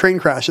about train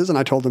crashes, and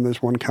I told him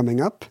there's one coming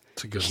up.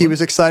 He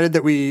was excited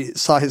that we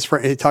saw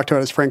he talked about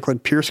his Franklin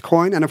Pierce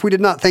coin, and if we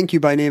did not thank you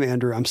by name,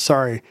 Andrew, I'm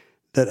sorry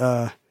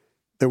that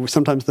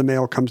sometimes the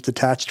mail comes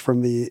detached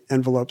from the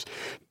envelopes.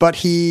 But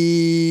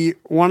he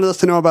wanted us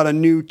to know about a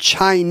new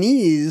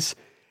Chinese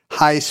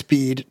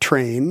high-speed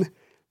train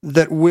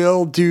that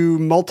will do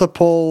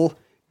multiple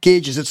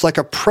gauges. It's like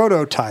a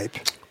prototype.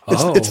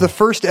 It's the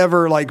first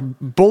ever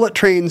bullet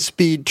train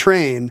speed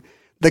train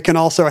that can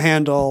also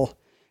handle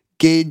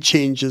gauge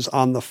changes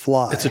on the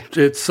fly.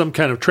 It's some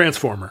kind of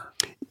transformer.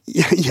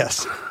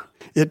 Yes.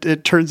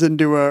 It turns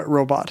into a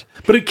robot.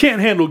 But it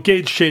can't handle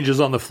gauge changes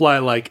on the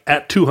fly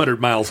at 200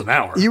 miles an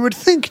hour. You would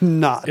think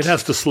not. It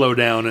has to slow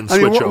down and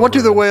switch over. What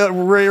do the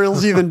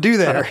rails even do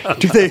there?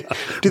 Do they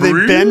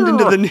bend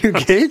into the new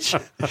gauge?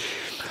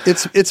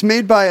 It's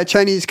made by a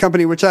Chinese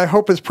company, which I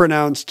hope is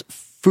pronounced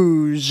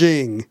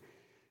Fujing.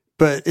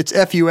 But it's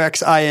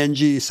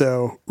Fuxing,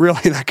 so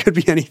really that could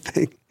be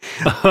anything.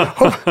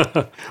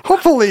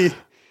 Hopefully,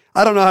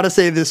 I don't know how to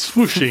say this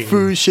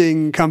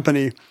Fuxing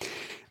company.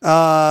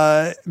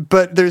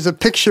 But there's a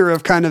picture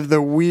of kind of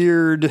the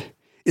weird,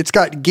 it's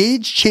got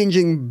gauge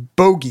changing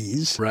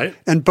bogies. Right.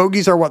 And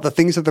bogies are what, the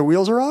things that the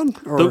wheels are on?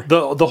 Or?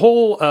 The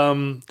whole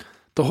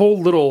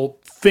little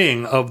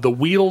thing of the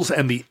wheels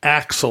and the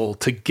axle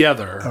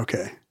together.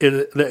 Okay.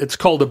 It's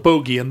called a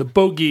bogie, and the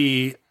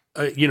bogie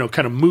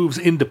kind of moves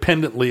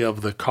independently of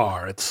the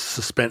car.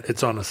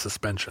 It's on a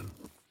suspension.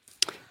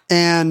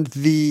 And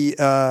they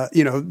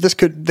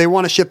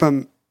want to ship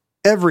them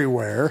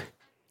everywhere.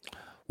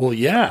 Well,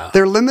 yeah.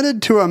 They're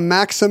limited to a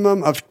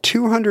maximum of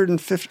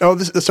 250.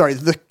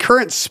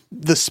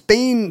 The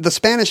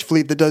Spanish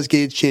fleet that does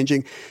gauge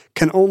changing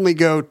can only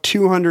go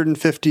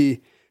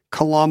 250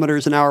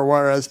 kilometers an hour,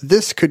 whereas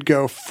this could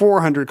go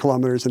 400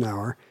 kilometers an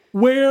hour.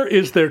 Where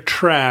is their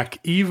track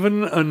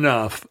even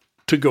enough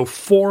to go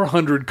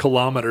 400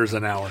 kilometers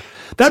an hour?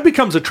 That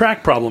becomes a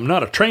track problem,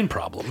 not a train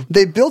problem.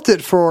 They built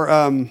it for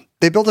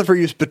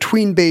use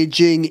between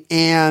Beijing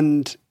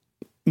and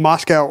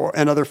Moscow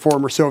and other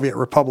former Soviet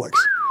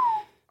republics.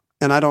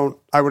 And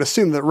I would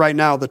assume that right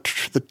now that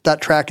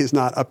track is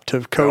not up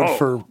to code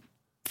for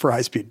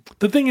high speed.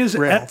 The thing is,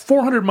 rail. at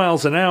 400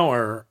 miles an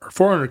hour or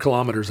 400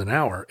 kilometers an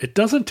hour, it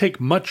doesn't take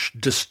much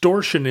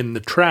distortion in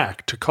the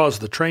track to cause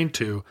the train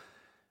to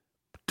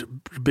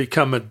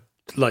become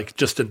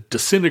just a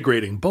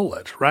disintegrating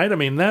bullet, right? I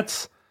mean,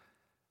 that's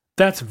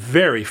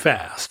very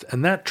fast,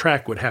 and that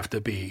track would have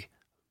to be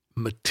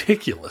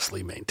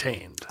meticulously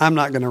maintained. I'm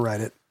not going to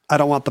ride it. I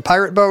don't want the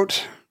pirate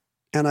boat,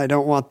 and I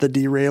don't want the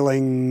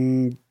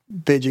derailing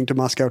Beijing to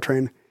Moscow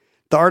train.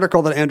 The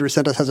article that Andrew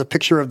sent us has a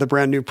picture of the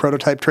brand new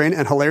prototype train,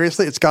 and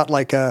hilariously, it's got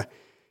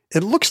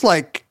it looks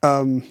like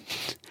the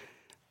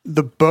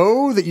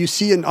bow that you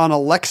see on a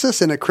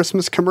Lexus in a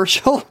Christmas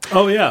commercial.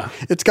 Oh, yeah.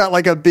 It's got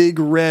like a big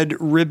red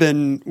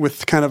ribbon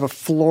with kind of a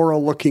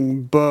floral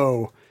looking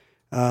bow,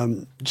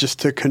 just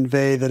to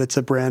convey that it's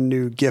a brand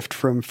new gift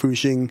from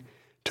Fuxing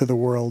to the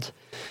world.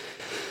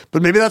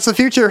 But maybe that's the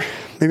future.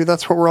 Maybe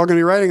that's what we're all going to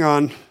be riding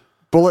on.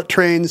 Bullet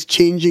trains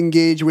changing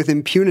gauge with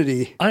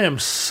impunity. I am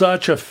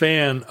such a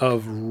fan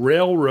of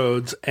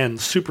railroads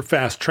and super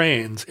fast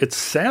trains. It's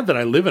sad that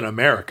I live in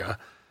America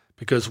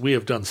because we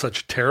have done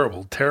such a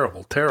terrible,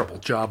 terrible, terrible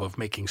job of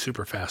making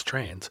super fast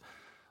trains.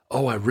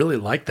 Oh, I really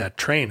like that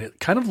train.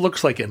 It kind of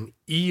looks like an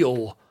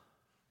eel.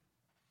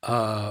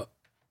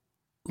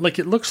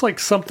 It looks like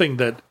something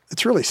that...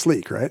 It's really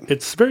sleek, right?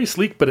 It's very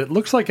sleek, but it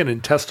looks like an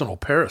intestinal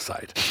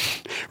parasite.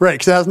 Right,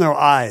 because it has no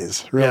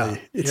eyes, really.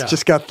 Yeah, It's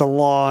just got the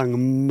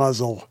long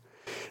muzzle.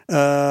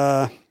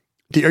 Are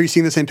you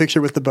seeing the same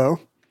picture with the bow?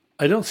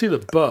 I don't see the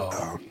bow.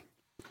 Oh.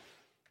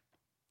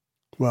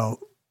 Well,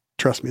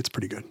 trust me, it's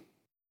pretty good.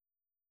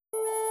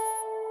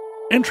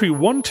 Entry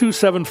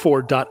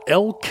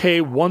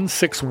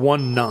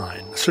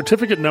 1274.LK1619,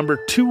 certificate number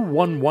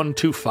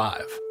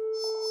 21125.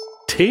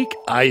 Take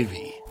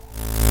Ivy.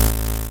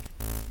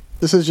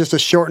 This is just a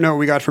short note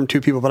we got from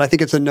two people, but I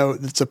think it's a note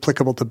that's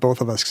applicable to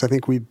both of us because I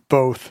think we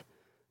both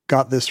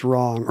got this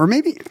wrong. Or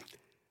maybe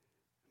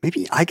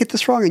I get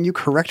this wrong and you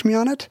correct me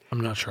on it.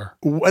 I'm not sure.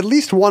 At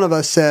least one of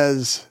us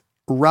says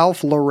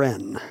Ralph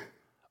Lauren.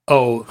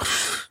 Oh,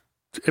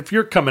 if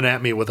you're coming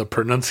at me with a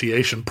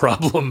pronunciation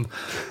problem,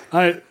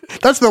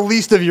 that's the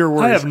least of your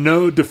worries. I have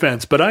no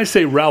defense, but I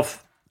say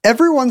Ralph.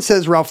 Everyone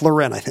says Ralph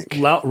Lauren, I think.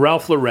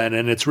 Ralph Lauren,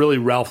 and it's really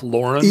Ralph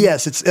Lauren?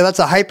 Yes, that's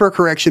a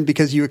hyper-correction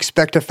because you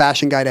expect a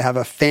fashion guy to have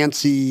a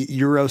fancy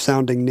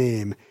Euro-sounding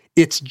name.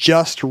 It's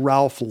just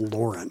Ralph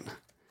Lauren.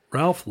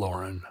 Ralph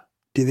Lauren.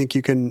 Do you think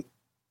can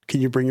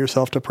you bring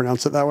yourself to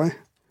pronounce it that way?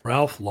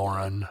 Ralph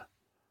Lauren.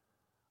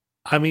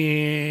 I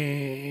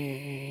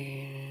mean,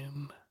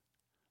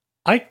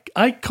 I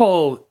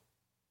call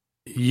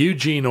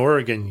Eugene,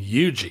 Oregon,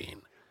 Eugene.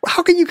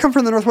 How can you come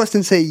from the Northwest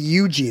and say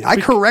Eugene? I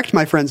correct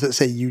my friends that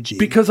say Eugene.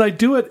 Because I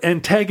do it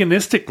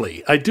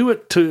antagonistically. I do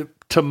it to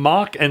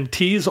mock and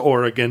tease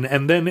Oregon,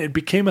 and then it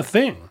became a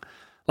thing.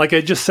 Like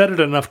I just said it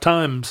enough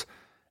times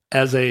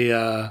as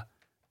a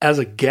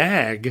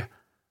gag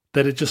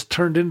that it just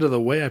turned into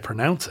the way I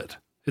pronounce it.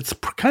 It's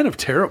kind of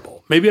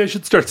terrible. Maybe I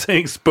should start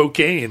saying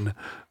Spokane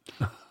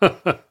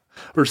or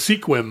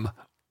Sequim.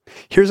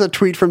 Here's a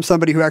tweet from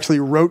somebody who actually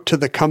wrote to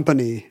the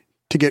company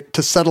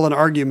to settle an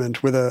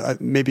argument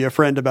with maybe a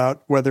friend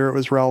about whether it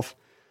was Ralph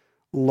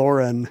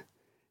Lauren,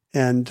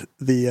 and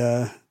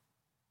the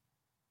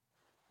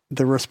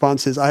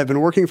response is, I have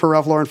been working for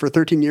Ralph Lauren for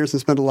 13 years and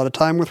spent a lot of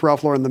time with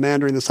Ralph Lauren the man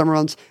during the summer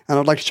months, and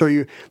I'd like to show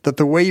you that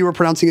the way you were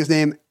pronouncing his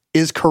name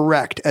is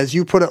correct. As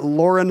you put it,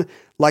 Lauren,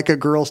 like a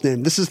girl's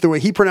name. This is the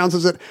way he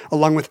pronounces it,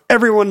 along with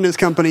everyone in his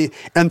company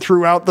and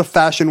throughout the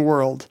fashion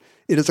world.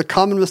 It is a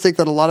common mistake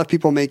that a lot of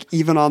people make,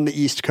 even on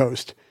the East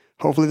Coast.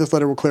 Hopefully this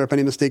letter will clear up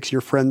any mistakes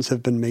your friends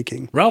have been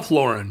making. Ralph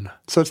Lauren.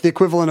 So it's the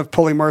equivalent of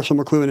pulling Marshall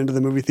McLuhan into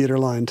the movie theater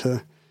line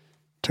to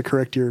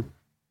correct your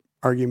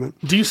argument.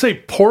 Do you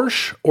say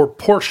Porsche or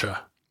Porsche?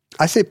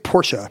 I say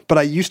Porsche, but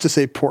I used to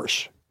say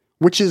Porsche,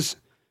 which is,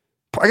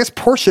 I guess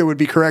Porsche would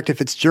be correct if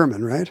it's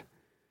German, right?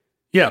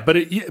 Yeah,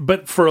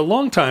 but for a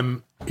long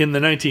time in the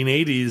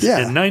 1980s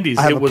and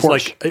 90s,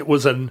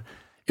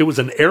 it was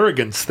an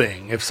arrogance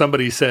thing. If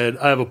somebody said,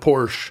 I have a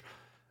Porsche,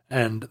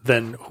 and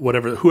then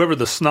whoever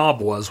the snob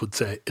was would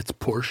say, it's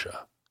Porsche.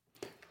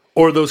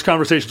 Or those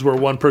conversations where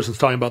one person's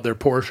talking about their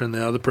Porsche and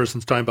the other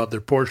person's talking about their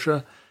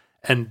Porsche,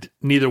 and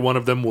neither one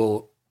of them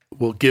will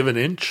give an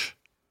inch.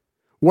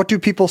 What do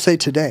people say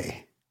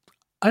today?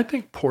 I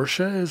think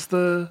Porsche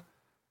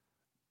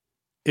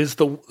is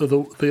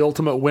the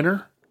ultimate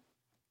winner.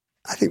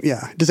 I think,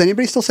 yeah. Does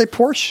anybody still say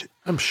Porsche?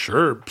 I'm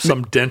sure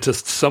some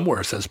dentist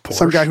somewhere says Porsche.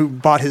 Some guy who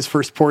bought his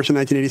first Porsche in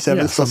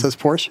 1987 still says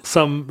Porsche?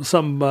 Some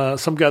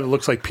guy that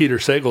looks like Peter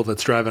Sagal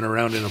that's driving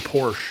around in a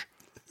Porsche.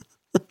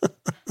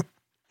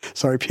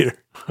 Sorry,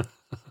 Peter.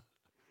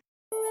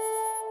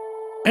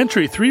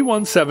 Entry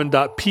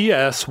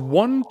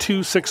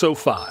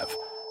 317.PS12605.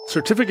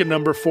 Certificate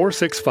number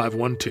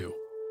 46512.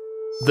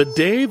 The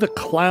Day the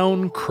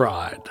Clown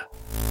Cried.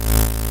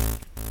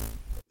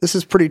 This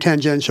is pretty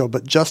tangential,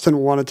 but Justin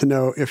wanted to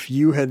know if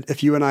you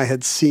and I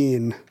had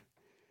seen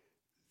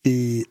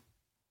the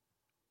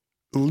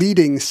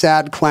leading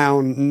sad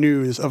clown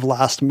news of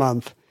last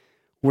month,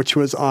 which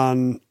was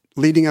on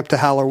leading up to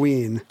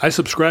Halloween. I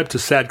subscribe to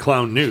Sad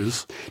Clown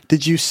News.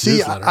 Did you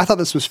see? I thought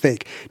this was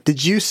fake.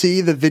 Did you see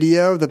the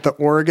video that the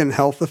Oregon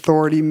Health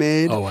Authority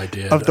made? Oh, I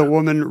did. Of the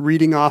woman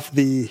reading off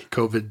the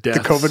COVID deaths,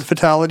 the COVID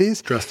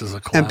fatalities, dressed as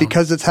a clown. And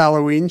because it's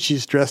Halloween,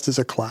 she's dressed as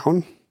a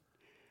clown.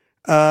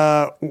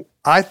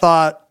 I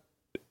thought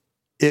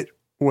it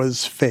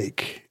was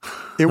fake.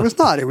 It was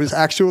not. It was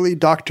actually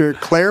Dr.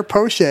 Claire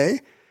Poche,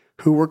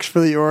 who works for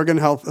the Oregon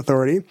Health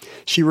Authority.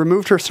 She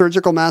removed her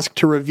surgical mask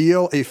to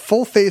reveal a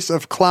full face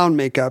of clown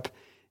makeup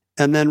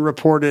and then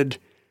reported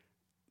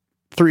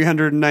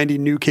 390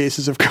 new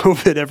cases of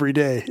COVID every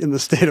day in the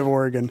state of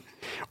Oregon.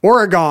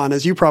 Oregon,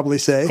 as you probably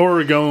say.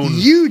 Oregon.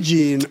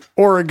 Eugene,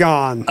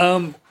 Oregon.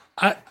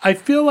 I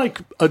feel like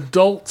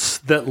adults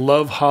that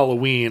love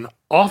Halloween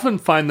often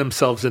find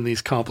themselves in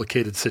these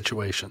complicated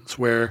situations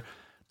where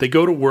they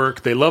go to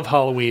work, they love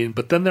Halloween,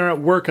 but then they're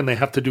at work and they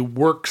have to do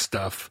work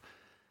stuff.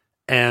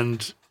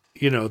 And,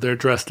 they're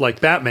dressed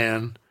like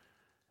Batman.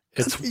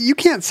 You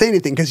can't say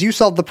anything because you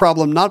solved the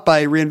problem not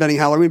by reinventing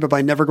Halloween, but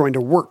by never going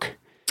to work.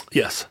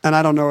 Yes. And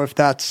I don't know if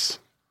that's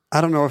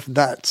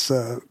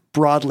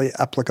broadly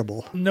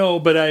applicable. No,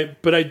 but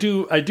I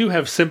do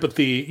have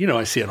sympathy.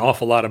 I see an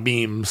awful lot of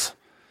memes,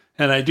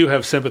 and I do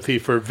have sympathy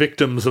for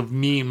victims of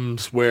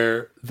memes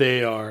where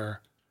they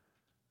are,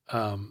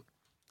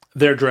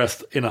 they're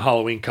dressed in a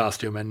Halloween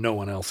costume and no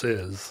one else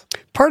is.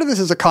 Part of this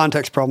is a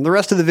context problem. The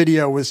rest of the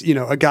video was,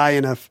 a guy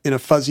in a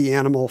fuzzy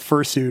animal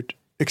fursuit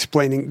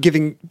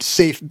giving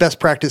best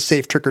practice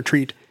safe trick or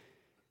treat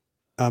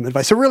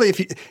advice. So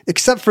really,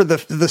 except for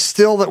the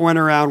still that went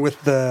around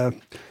with the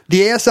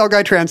ASL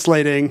guy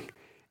translating,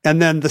 and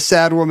then the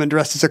sad woman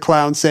dressed as a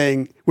clown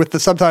saying with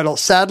the subtitle,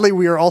 "Sadly,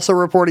 we are also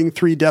reporting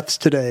 3 deaths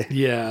today."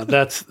 Yeah,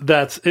 that's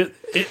it.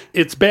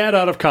 It's bad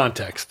out of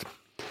context.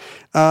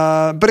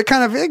 But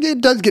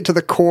it does get to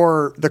the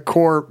core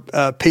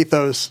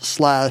pathos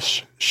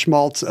 /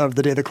 schmaltz of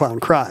The Day the Clown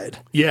Cried.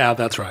 Yeah,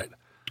 that's right.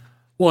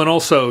 Well, and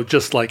also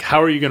just like,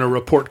 how are you going to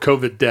report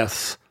COVID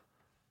deaths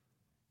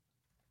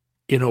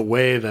in a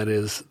way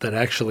that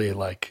actually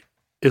like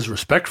is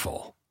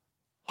respectful?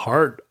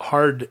 Hard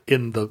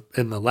in the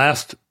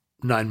last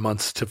 9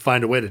 months to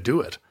find a way to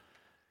do it,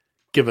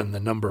 given the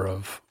number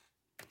of.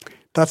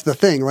 That's the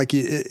thing. Like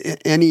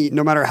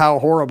no matter how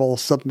horrible,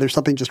 there's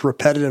something just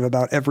repetitive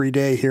about every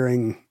day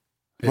hearing,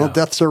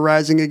 deaths are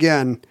rising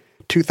again.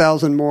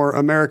 2,000 more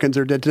Americans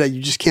are dead today.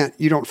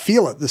 You don't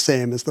feel it the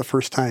same as the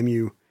first time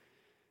you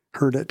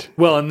heard it.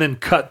 Well, and then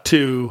cut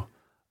to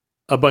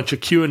a bunch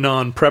of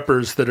QAnon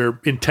preppers that are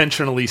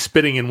intentionally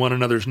spitting in one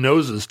another's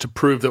noses to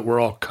prove that we're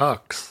all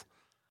cucks.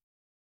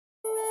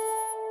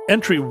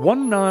 Entry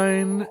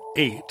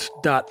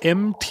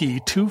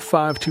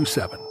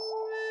 198.MT2527.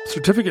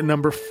 Certificate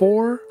number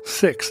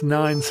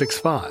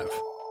 46965.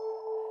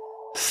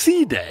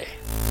 C-Day.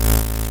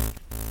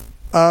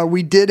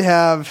 We did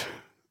have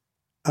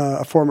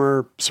a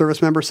former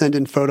service member send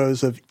in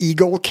photos of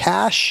Eagle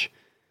Cash,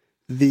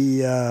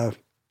 the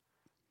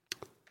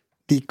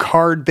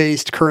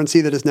card-based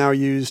currency that is now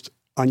used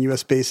on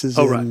U.S. bases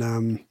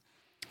in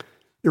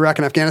Iraq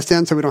and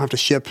Afghanistan, so we don't have to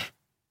ship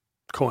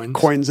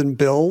coins and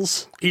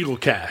bills. Eagle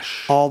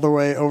Cash. All the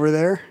way over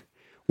there.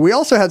 We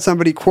also had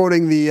somebody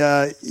quoting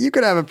you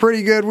could have a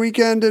pretty good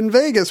weekend in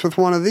Vegas with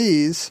one of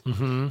these.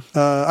 Mm-hmm.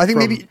 I think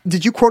maybe,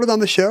 did you quote it on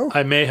the show?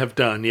 I may have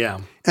done, yeah.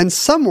 And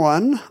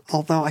someone,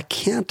 although I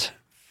can't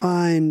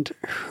find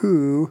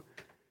who,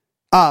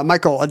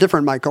 Michael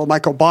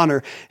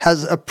Bonner,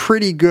 has a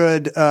pretty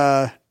good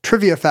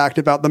trivia fact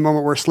about the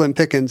moment where Slim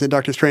Pickens in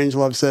Dr.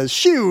 Strangelove says,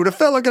 "Shoot, a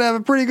fella could have a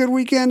pretty good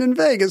weekend in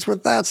Vegas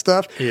with that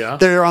stuff." Yeah.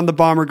 They're on the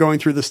bomber going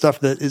through the stuff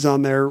that is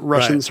on their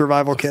Russian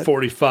survival kit.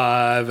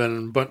 45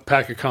 and a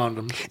pack of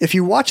condoms. If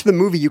you watch the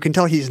movie, you can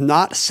tell he's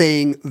not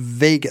saying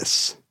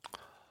Vegas.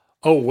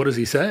 Oh, what does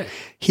he say?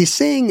 He's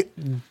saying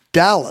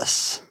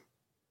Dallas,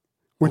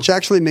 which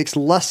actually makes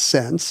less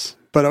sense,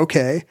 but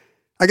okay.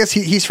 I guess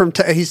he's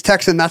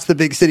Texan. That's the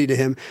big city to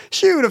him.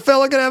 Shoot, a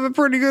fella could have a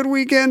pretty good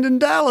weekend in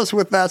Dallas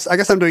with that. I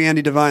guess I'm doing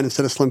Andy Devine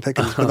instead of Slim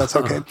Pickens, but that's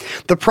okay.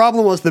 The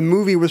problem was the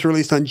movie was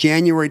released on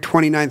January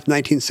 29th,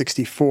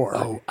 1964.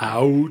 Oh,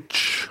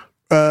 ouch.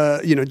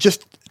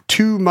 Just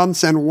 2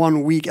 months and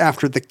 1 week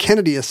after the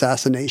Kennedy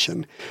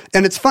assassination.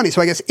 And it's funny.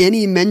 So I guess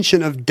any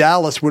mention of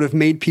Dallas would have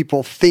made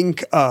people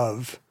think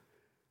of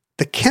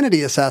the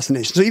Kennedy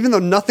assassination. So even though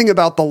nothing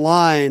about the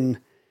line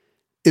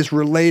is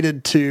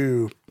related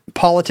to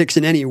politics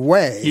in any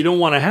way. You don't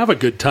want to have a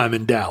good time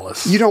in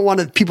Dallas. You don't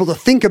want people to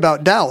think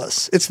about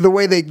Dallas. It's the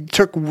way they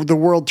took the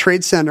World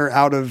Trade Center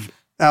out of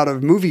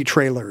movie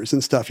trailers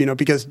and stuff,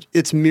 because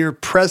its mere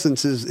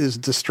presence is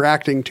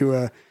distracting to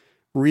a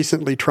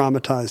recently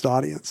traumatized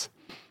audience.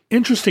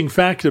 Interesting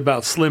fact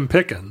about Slim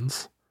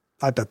Pickens.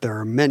 I bet there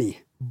are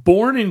many.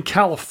 Born in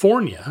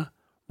California,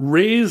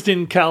 raised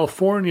in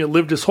California,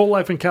 lived his whole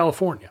life in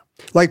California.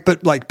 Like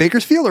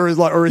Bakersfield, or is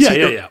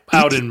he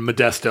out in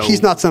Modesto?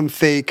 He's not some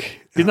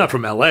fake. He's not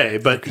from L.A.,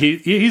 but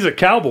he's a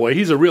cowboy.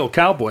 He's a real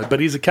cowboy, but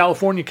he's a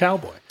California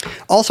cowboy.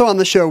 Also on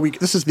the show,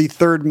 this is the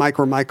third Mike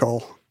or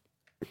Michael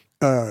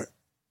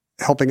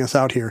helping us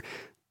out here.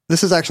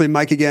 This is actually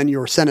Mike again,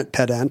 your Senate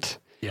pedant.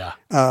 Yeah.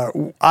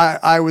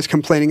 I was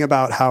complaining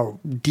about how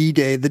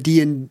D-Day, the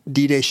D in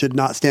D-Day should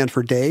not stand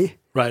for day.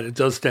 Right, it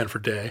does stand for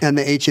day. And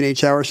the H in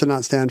H hour should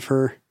not stand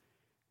for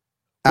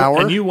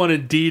hour. And you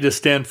wanted D to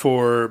stand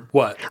for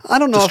what? I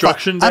don't know.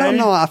 Destruction Day? I don't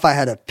know if I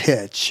had a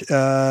pitch.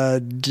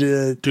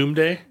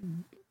 Doomsday?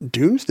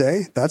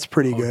 Doomsday. That's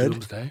pretty good.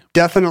 Doomsday.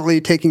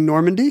 Definitely taking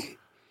Normandy.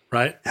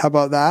 Right. How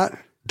about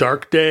that?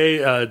 Dark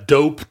Day,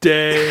 Dope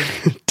Day.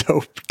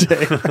 Dope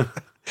Day.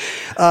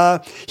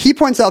 He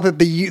points out that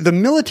the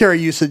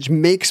military usage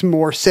makes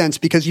more sense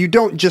because you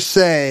don't just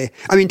say,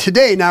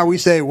 today now we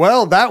say,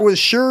 well, that was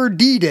sure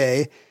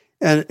D-Day.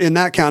 And in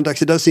that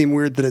context, it does seem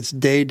weird that it's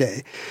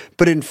day.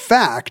 But in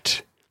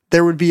fact,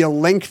 there would be a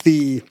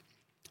lengthy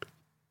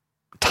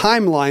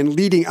timeline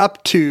leading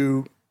up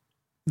to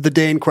the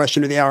day in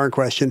question or the hour in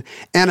question,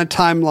 and a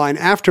timeline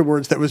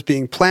afterwards that was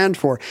being planned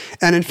for.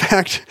 And in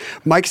fact,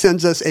 Mike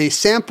sends us a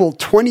sample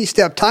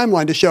 20-step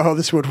timeline to show how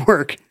this would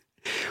work.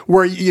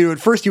 Where at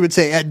first you would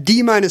say at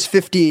D-minus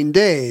 15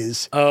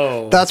 days,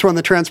 that's when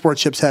the transport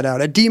ships head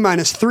out. At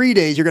D-minus 3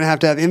 days, you're going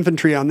to have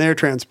infantry on their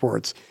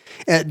transports.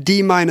 At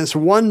D-minus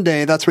 1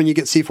 day, that's when you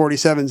get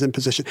C-47s in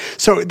position.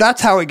 So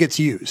that's how it gets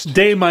used.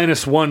 Day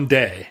minus 1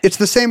 day. It's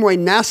the same way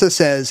NASA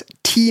says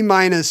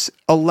T-minus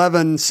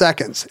 11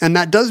 seconds. And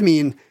that does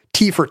mean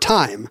T for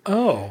time.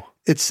 Oh.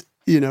 It's,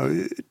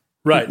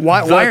 right.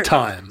 Why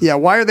time. Yeah,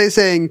 why are they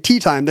saying T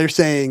time? They're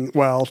saying,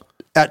 well,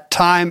 at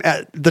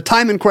the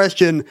time in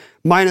question,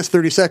 minus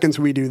 30 seconds,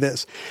 we do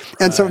this.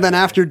 And so then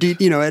after,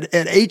 at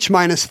H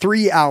minus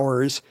 3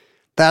 hours,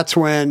 that's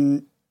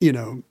when,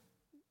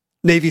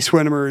 Navy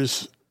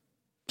swimmers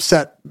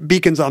set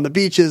beacons on the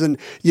beaches. And,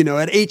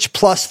 at H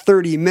plus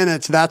 30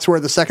 minutes, that's where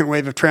the second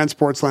wave of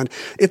transports land.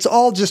 It's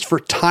all just for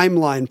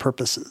timeline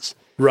purposes.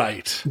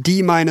 Right.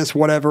 D minus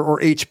whatever,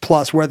 or H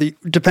plus,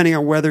 depending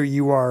on whether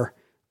you are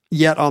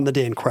yet on the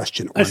day in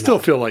question or I still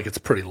not. feel like it's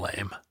pretty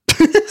lame.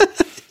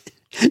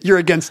 You're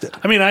against it.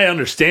 I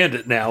understand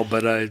it now,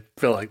 but I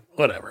feel like,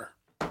 whatever.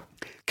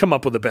 Come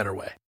up with a better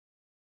way.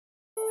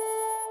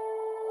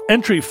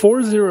 Entry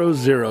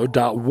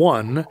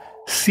 400.1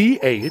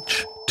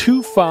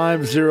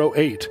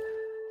 CH2508.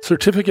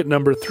 Certificate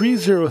number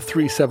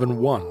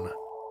 30371.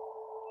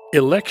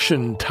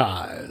 Election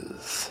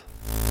ties.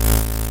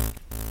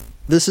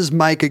 This is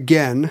Mike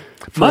again.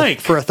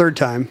 For a third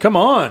time. Come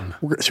on.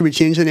 Should we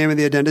change the name of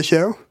the Addenda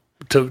show?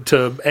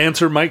 To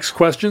answer Mike's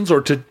questions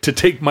or to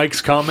take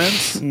Mike's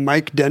comments?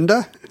 Mike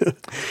Denda?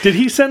 Did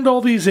he send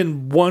all these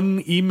in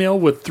one email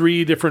with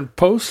 3 different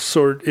posts,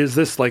 or is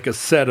this like a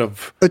set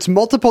of... It's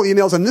multiple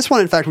emails, and this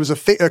one, in fact, was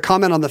a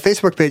comment on the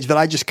Facebook page that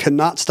I just could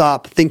not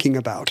stop thinking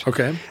about.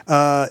 Okay.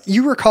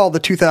 You recall the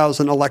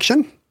 2000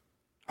 election?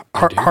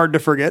 Hard to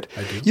forget.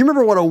 I do. You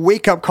remember what a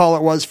wake-up call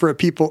it was for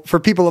people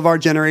of our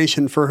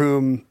generation for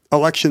whom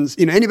elections...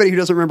 anybody who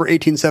doesn't remember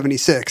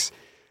 1876,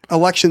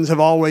 elections have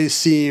always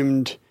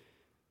seemed...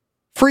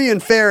 free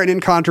and fair and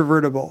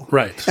incontrovertible.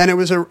 Right. And it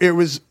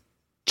was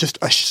just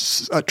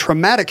a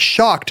traumatic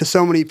shock to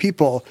so many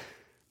people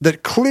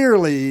that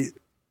clearly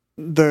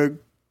the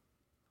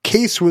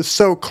case was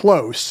so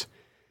close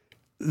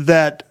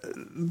that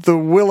the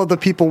will of the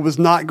people was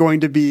not going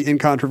to be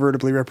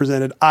incontrovertibly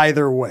represented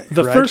either way.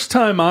 The first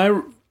time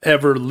I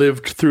ever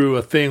lived through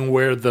a thing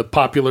where the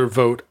popular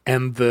vote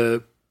and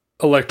the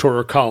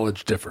electoral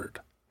college differed.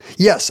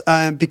 Yes,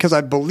 because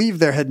I believe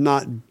there had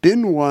not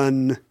been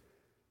one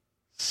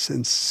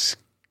since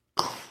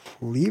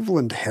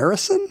Cleveland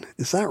Harrison?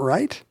 Is that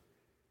right?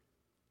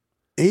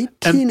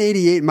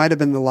 1888 might have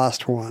been the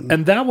last one.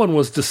 And that one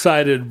was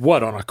decided,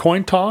 on a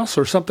coin toss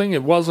or something?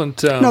 It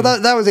wasn't... No,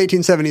 that was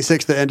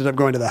 1876 that ended up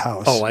going to the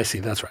House. Oh, I see.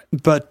 That's right.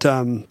 But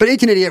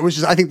 1888 was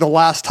just, I think, the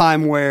last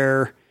time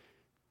where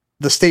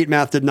the state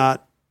math did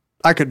not...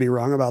 I could be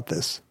wrong about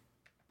this.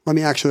 Let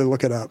me actually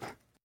look it up.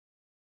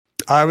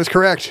 I was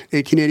correct.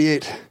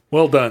 1888.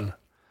 Well done.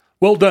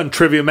 Well done,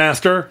 Trivia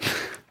Master.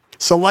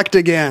 Select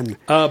again.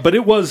 But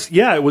it was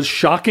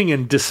shocking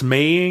and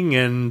dismaying,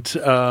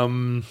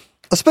 and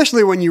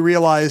especially when you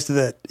realized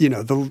that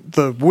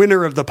the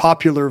winner of the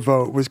popular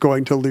vote was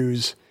going to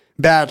lose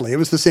badly. It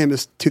was the same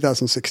as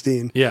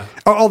 2016. Yeah.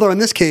 Although in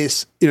this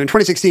case, in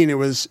 2016 it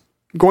was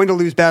going to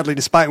lose badly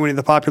despite winning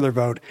the popular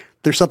vote.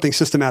 There's something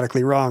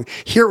systematically wrong.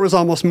 Here it was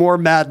almost more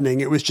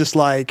maddening. It was just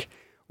like,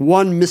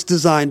 one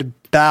misdesigned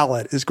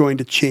ballot is going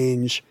to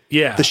change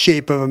the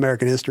shape of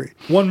American history.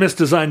 One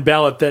misdesigned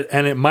ballot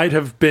and it might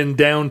have been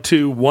down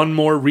to one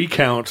more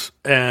recount,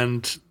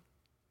 and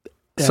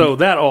so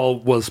that all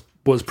was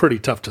pretty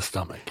tough to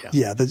stomach.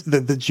 Yeah,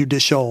 the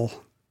judicial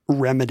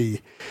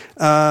remedy.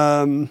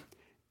 And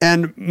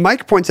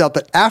Mike points out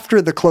that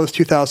after the close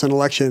 2000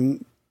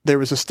 election, there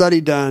was a study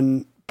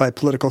done by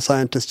political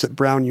scientists at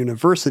Brown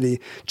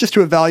University just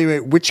to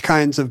evaluate which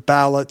kinds of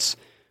ballots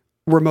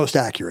were most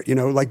accurate.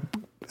 Like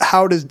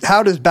how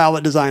does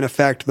ballot design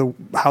affect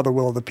how the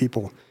will of the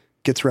people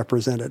gets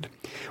represented?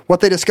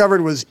 What they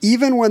discovered was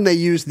even when they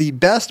used the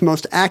best,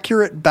 most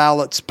accurate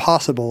ballots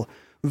possible,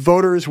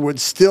 voters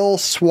would still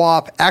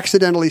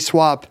accidentally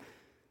swap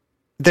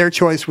their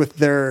choice with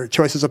their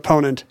choice's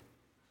opponent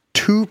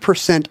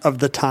 2% of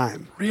the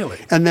time. Really?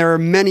 And there are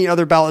many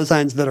other ballot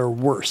designs that are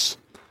worse.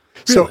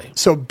 Really?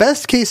 So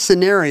best case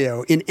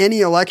scenario in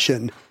any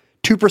election,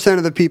 2%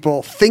 of the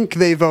people think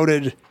they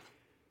voted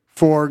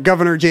for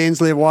Governor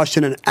Janesley of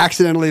Washington and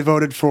accidentally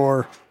voted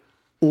for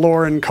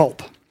Lauren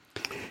Culp.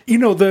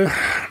 And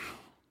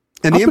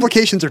the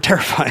implications are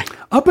terrifying.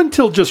 Up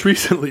until just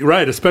recently,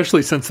 right,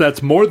 especially since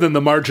that's more than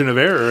the margin of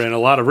error in a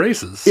lot of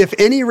races. If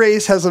any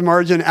race has a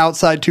margin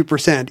outside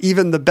 2%,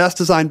 even the best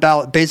designed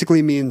ballot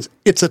basically means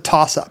it's a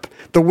toss-up.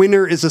 The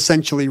winner is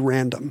essentially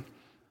random.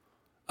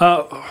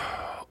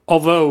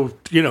 Although,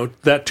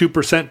 that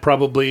 2%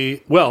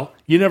 probably,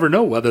 you never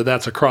know whether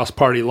that's across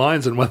party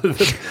lines and whether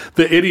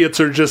the idiots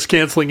are just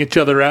canceling each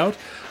other out,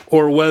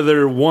 or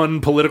whether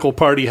one political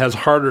party has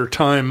harder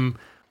time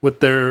with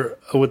their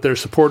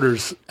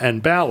supporters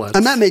and ballots.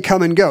 And that may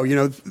come and go.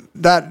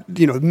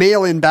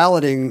 Mail-in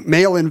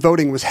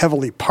voting was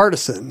heavily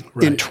partisan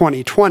in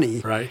 2020,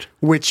 right?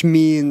 Which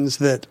means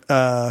that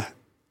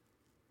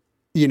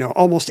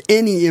almost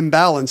any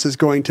imbalance is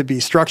going to be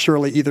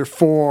structurally either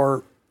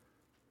for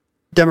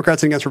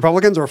Democrats and against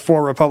Republicans or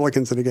for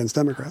Republicans and against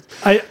Democrats.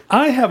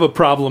 I have a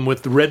problem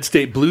with the red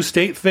state, blue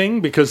state thing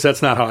because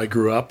that's not how I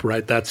grew up,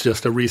 right? That's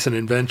just a recent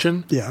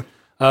invention. Yeah.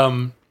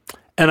 And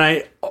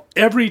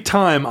every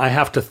time I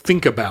have to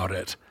think about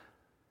it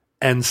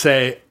and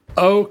say,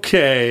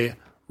 okay,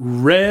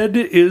 red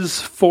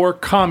is for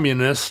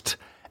communist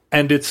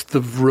and it's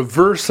the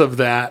reverse of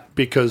that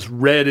because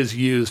red is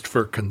used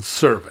for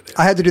conservative.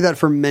 I had to do that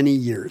for many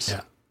years.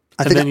 Yeah.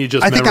 Then you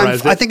just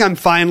memorized it? I think I'm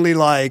finally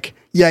like,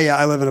 yeah,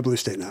 I live in a blue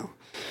state now.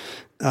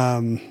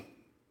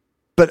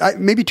 But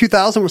maybe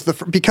 2000 was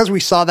because we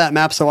saw that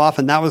map so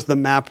often, that was the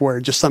map where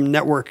just some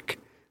network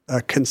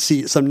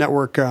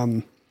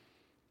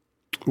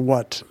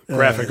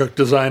graphic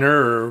designer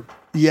or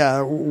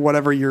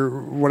whatever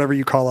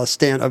you call a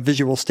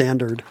visual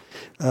standard,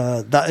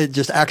 that it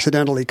just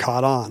accidentally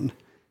caught on,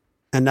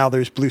 and now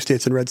there's blue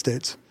states and red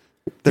states.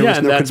 There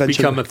was no that's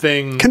convention. Become a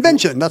thing.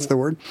 Convention, that's the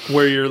word.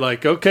 Where you're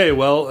like, okay,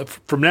 well,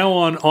 from now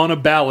on a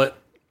ballot,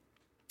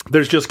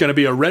 there's just going to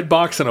be a red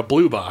box and a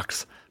blue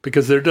box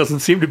because there doesn't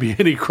seem to be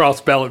any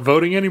cross ballot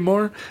voting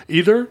anymore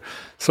either.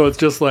 So it's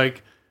just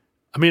like,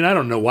 I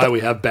don't know why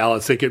we have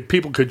ballots.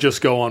 People could just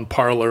go on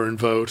Parler and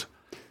vote.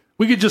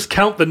 We could just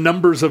count the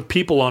numbers of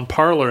people on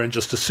Parler and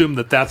just assume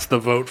that that's the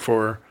vote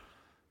for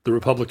the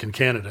Republican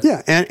candidate.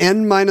 Yeah, and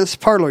N minus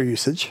Parler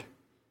usage.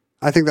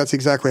 I think that's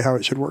exactly how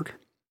it should work.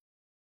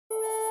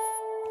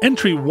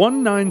 Entry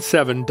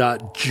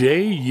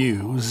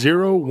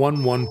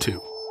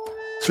 197.JU0112.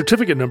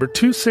 Certificate number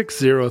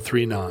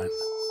 26039.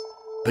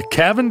 The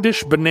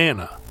Cavendish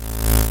Banana.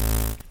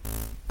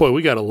 Boy,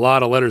 we got a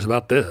lot of letters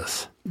about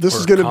this. This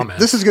is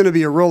going to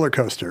be a roller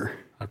coaster.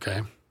 Okay.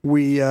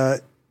 We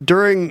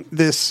during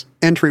this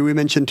entry we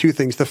mentioned two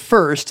things. The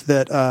first,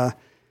 that the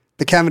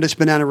Cavendish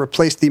Banana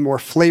replaced the more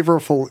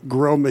flavorful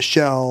Gros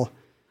Michel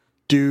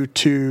due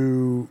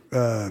to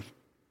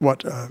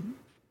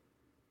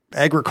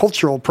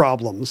agricultural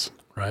problems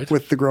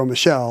with the Gros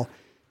Michel,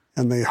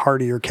 and the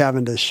heartier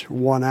Cavendish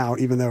won out,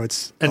 even though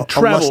it's a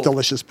less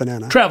delicious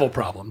banana. Travel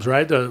problems,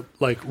 right?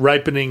 Like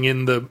ripening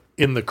in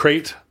the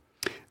crate.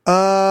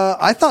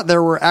 I thought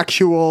there were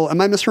actual. Am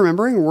I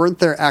misremembering? Weren't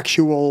there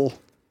actual?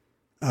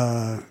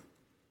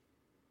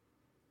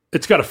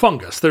 It's got a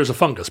fungus. There's a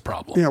fungus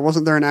problem. Yeah,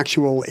 wasn't there an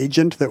actual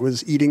agent that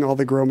was eating all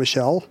the Gros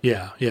Michel?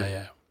 Yeah.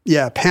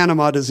 Yeah,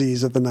 Panama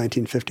disease of the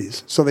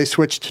 1950s. So they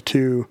switched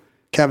to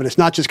Cavendish,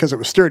 not just because it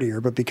was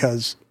sturdier, but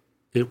because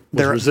it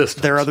was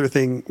resistant. Their other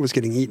thing was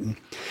getting eaten.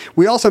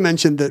 We also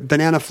mentioned that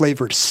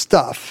banana-flavored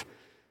stuff,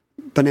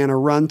 banana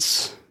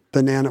runts,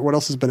 what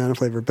else is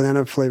banana-flavored?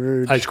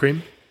 Banana-flavored... Ice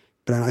cream.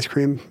 Banana ice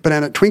cream.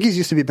 Twinkies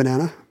used to be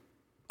banana.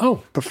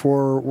 Oh.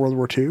 Before World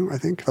War II, I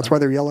think. That's why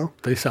they're yellow.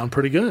 They sound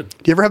pretty good. Do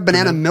you ever have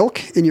banana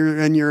milk in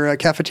your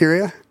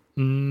cafeteria?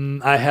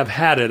 I have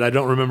had it. I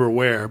don't remember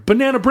where.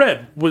 Banana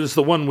bread was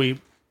the one we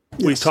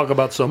talk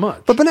about so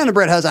much. But banana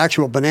bread has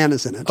actual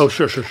bananas in it. Oh,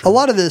 sure. A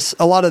lot of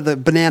the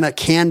banana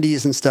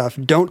candies and stuff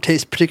don't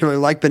taste particularly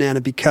like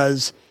banana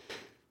because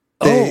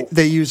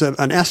they use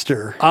an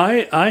ester.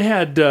 I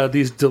had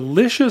these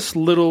delicious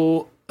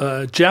little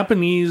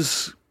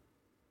Japanese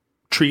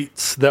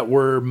treats that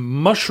were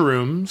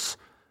mushrooms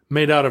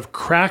made out of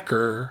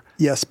cracker.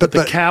 Yes, but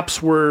the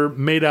caps were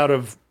made out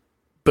of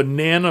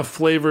banana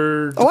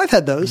flavored. Oh, I've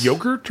had those.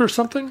 Yogurt or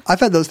something. I've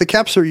had those. The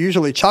caps are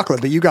usually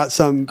chocolate, but you got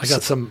some. I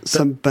got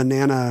some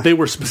banana. They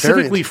were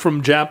specifically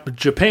from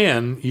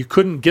Japan. You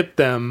couldn't get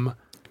them.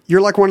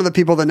 You're like one of the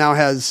people that now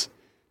has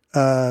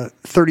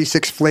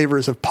 36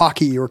 flavors of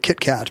Pocky or Kit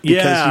Kat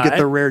because you get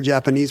the rare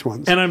Japanese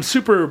ones. And I'm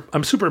super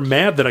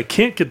mad that I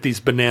can't get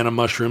these banana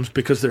mushrooms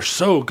because they're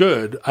so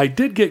good. I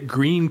did get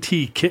green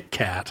tea Kit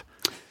Kat,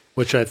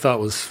 which I thought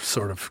was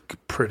sort of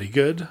pretty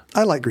good.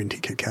 I like green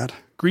tea Kit Kat.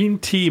 Green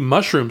tea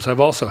mushrooms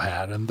I've also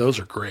had, and those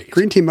are great.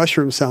 Green tea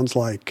mushrooms sounds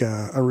like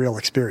a real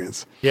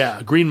experience.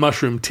 Yeah, green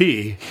mushroom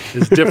tea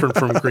is different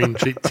from green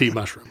tea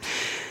mushrooms.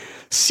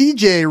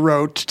 CJ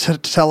wrote to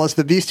tell us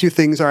that these two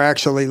things are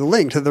actually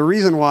linked. The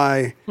reason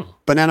why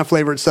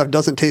banana-flavored stuff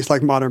doesn't taste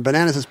like modern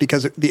bananas is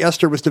because the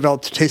ester was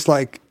developed to taste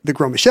like the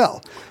Gros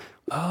Michel,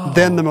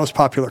 then the most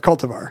popular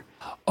cultivar.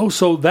 Oh,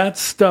 so that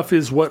stuff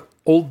is what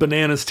old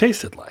bananas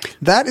tasted like.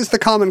 That is the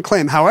common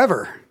claim.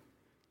 However,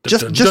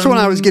 just when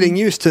I was getting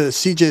used to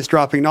CJ's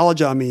dropping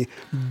knowledge on me,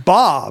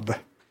 Bob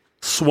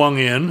swung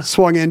in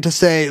to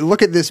say,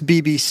 look at this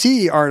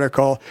BBC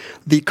article.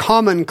 The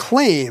common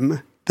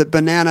claim that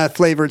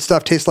banana-flavored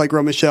stuff tastes like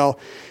Gros Michel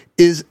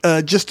is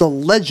just a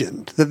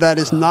legend, that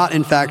is not,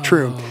 in fact,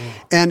 true.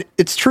 And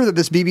it's true that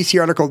this BBC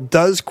article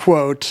does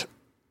quote...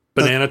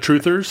 Banana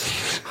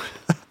truthers?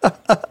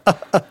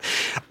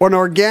 An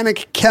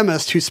organic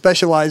chemist who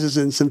specializes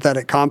in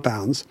synthetic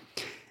compounds.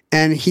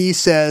 And he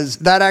says,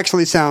 that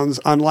actually sounds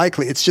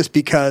unlikely. It's just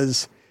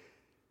because,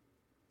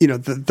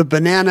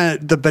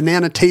 the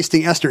banana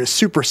tasting ester is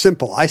super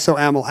simple,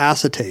 isoamyl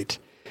acetate.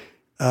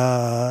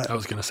 I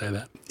was going to say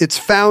that. It's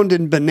found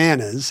in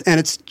bananas, and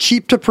it's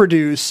cheap to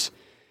produce.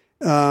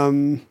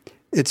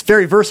 It's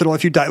very versatile.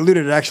 If you dilute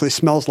it, it actually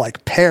smells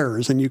like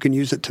pears, and you can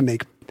use it to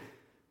make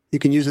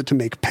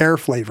pear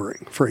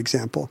flavoring, for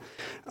example.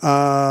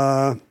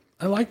 I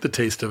like the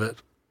taste of it.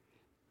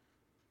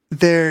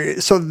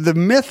 The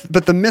myth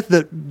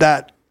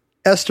that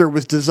ester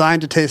was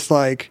designed to taste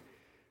like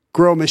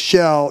Gros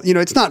Michel,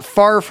 it's not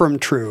far from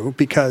true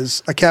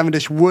because a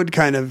Cavendish would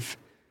kind of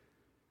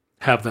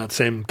have that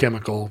same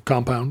chemical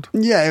compound.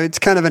 Yeah, it's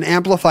kind of an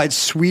amplified,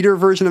 sweeter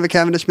version of a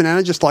Cavendish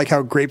banana, just like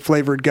how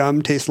grape-flavored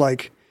gum tastes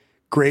like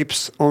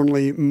grapes,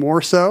 only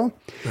more so.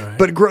 Right.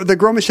 But the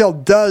Gros Michel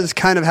does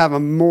kind of have a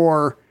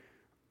more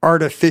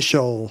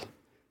artificial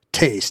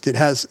taste.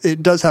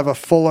 It does have a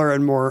fuller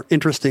and more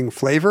interesting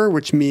flavor,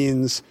 which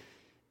means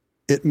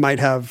it might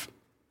have...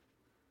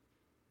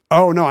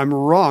 Oh, no, I'm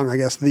wrong. I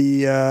guess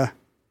the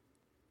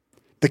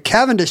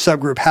Cavendish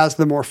subgroup has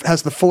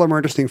the fuller, more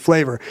interesting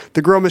flavor.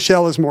 The Gros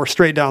Michel is more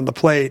straight down the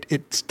plate.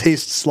 It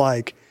tastes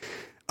like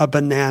a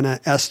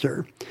banana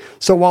ester.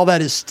 So while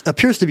that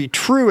appears to be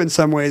true in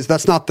some ways,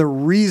 that's not the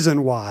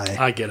reason why.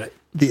 I get it.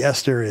 The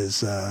ester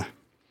is...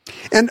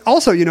 And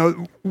also,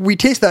 we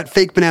taste that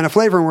fake banana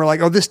flavor and we're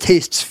like, oh, this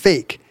tastes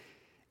fake.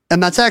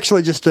 And that's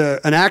actually just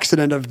an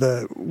accident of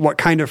what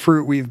kind of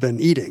fruit we've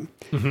been eating.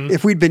 Mm-hmm.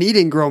 If we'd been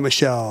eating Gros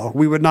Michel,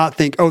 we would not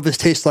think, oh, this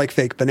tastes like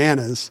fake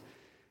bananas.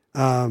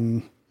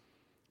 Often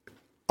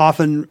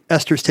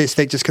esters taste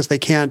fake just because they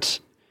can't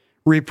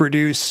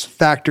reproduce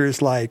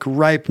factors like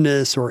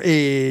ripeness or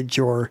age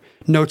or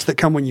notes that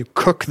come when you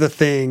cook the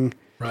thing.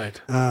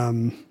 Right.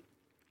 I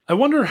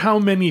wonder how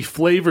many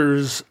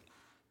flavors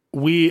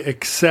we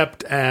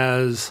accept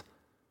as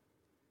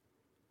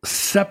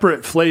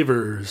separate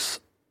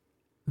flavors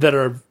that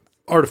are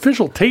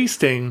artificial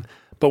tasting,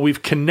 but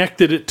we've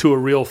connected it to a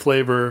real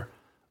flavor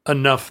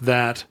enough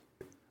that,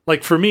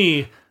 like for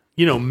me,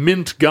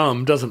 mint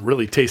gum doesn't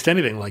really taste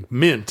anything like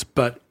mint,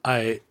 but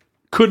I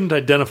couldn't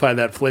identify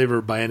that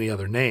flavor by any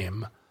other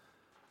name.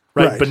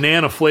 Right?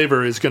 Banana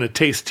flavor is going to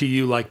taste to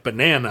you like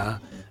banana,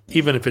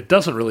 even if it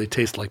doesn't really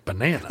taste like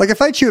banana. Like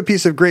if I chew a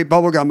piece of grape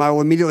bubblegum, I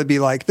will immediately be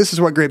like, this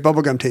is what grape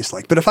bubblegum tastes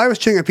like. But if I was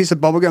chewing a piece of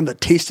bubblegum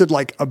that tasted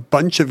like a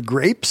bunch of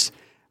grapes,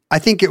 I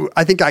think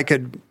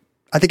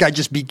I'd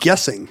just be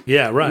guessing.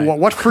 Yeah, right.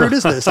 What fruit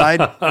is this?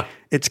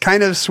 It's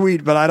kind of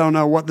sweet, but I don't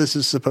know what this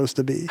is supposed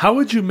to be. How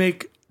would you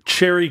make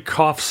cherry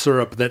cough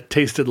syrup that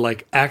tasted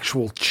like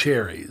actual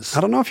cherries?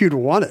 I don't know if you'd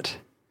want it.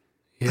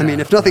 Yeah, I mean,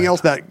 if nothing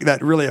else,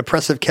 that really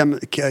oppressive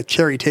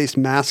cherry taste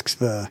masks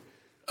the...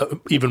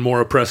 even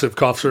more oppressive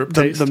cough syrup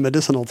taste? The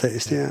medicinal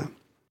taste, yeah.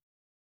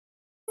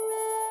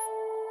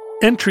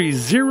 Entry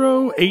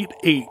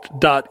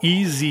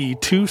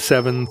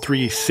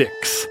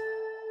 088.EZ2736.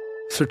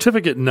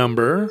 Certificate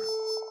number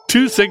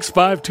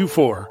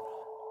 26524.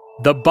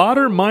 The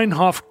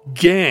Baader-Meinhof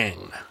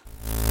Gang.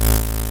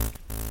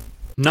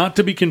 Not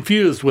to be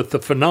confused with the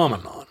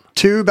phenomenon.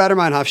 2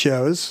 Baader-Meinhof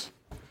shows,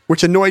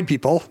 which annoyed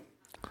people.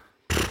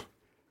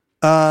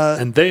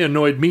 And they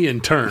annoyed me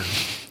in turn.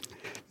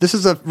 This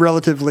is a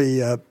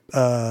relatively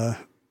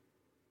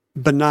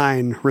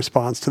benign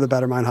response to the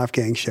Baader-Meinhof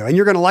Gang show. And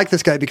you're going to like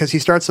this guy because he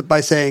starts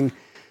by saying,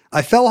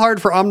 I fell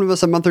hard for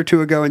Omnibus a month or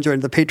two ago and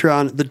joined the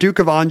Patreon. The Duke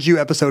of Anjou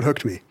episode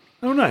hooked me.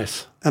 Oh,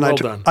 nice. And Well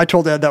done. I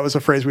told Ed that was a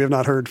phrase we have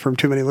not heard from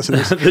too many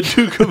listeners. The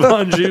Duke of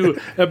Anjou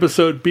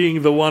episode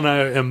being the one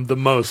I am the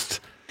most.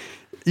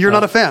 You're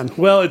not a fan.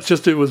 Well, it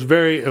was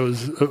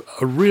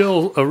a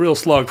real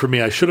slog for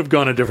me. I should have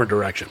gone a different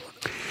direction.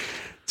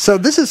 So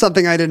this is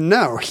something I didn't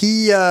know.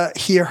 He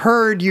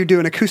heard you do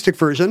an acoustic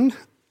version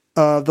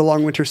of the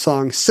Long Winter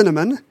song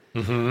Cinnamon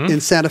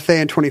in Santa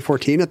Fe in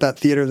 2014 at that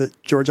theater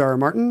that George R. R.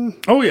 Martin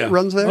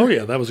runs there. Oh,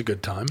 yeah, that was a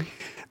good time.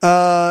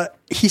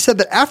 He said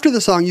that after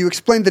the song, you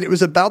explained that it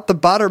was about the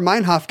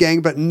Baader-Meinhof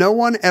gang, but no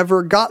one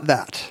ever got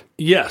that.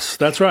 Yes,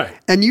 that's right.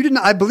 And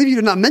I believe you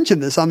did not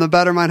mention this on the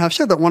Baader-Meinhof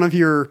show, that one of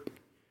your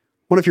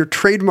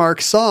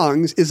trademark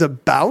songs is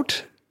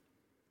about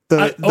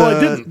I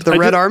didn't.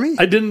 Red Army?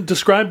 I didn't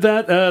describe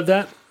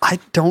that. I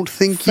don't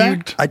think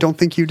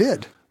you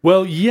did.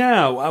 Well,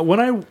 yeah.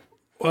 When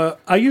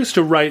I used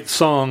to write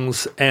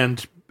songs,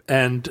 and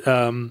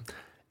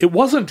it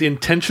wasn't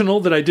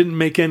intentional that I didn't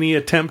make any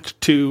attempt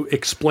to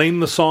explain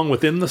the song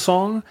within the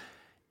song.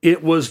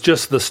 It was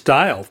just the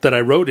style that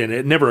I wrote in it.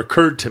 It never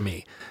occurred to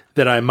me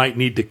that I might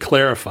need to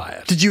clarify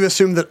it. Did you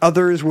assume that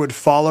others would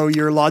follow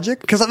your logic?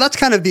 Because that's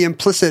kind of the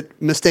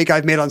implicit mistake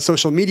I've made on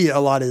social media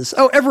a lot is,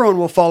 everyone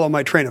will follow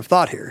my train of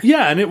thought here.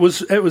 Yeah, and it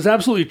was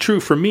absolutely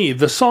true for me.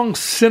 The song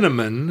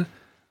Cinnamon,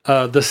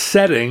 the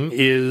setting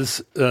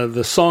is,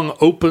 the song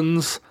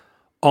opens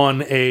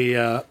on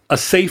a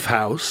safe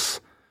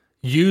house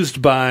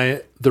used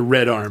by the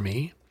Red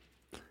Army.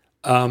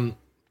 And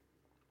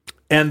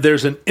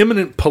there's an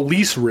imminent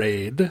police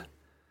raid.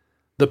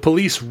 The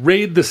police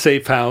raid the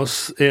safe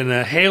house in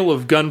a hail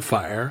of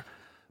gunfire,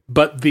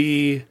 but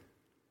the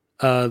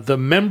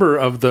member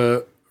of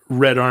the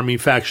Red Army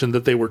faction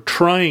that they were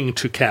trying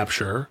to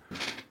capture,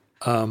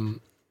 a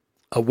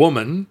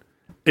woman,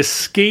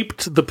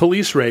 escaped the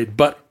police raid,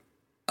 but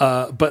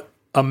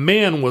a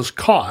man was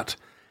caught,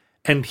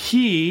 and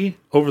he,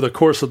 over the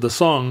course of the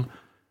song,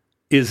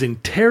 is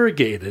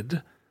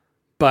interrogated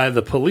by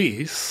the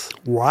police.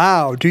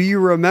 Wow. Do you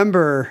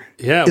remember?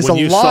 Yeah, when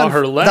you saw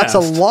her last. That's a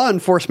law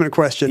enforcement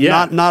question,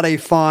 not a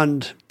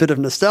fond bit of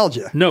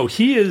nostalgia. No,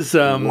 he is...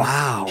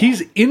 wow.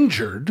 He's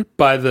injured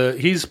by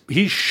he's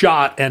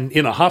shot and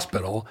in a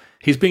hospital.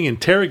 He's being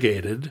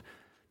interrogated.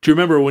 Do you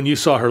remember when you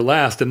saw her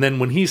last? And then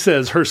when he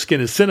says her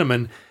skin is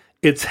cinnamon,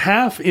 it's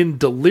half in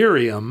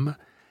delirium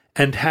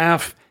and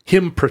half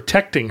him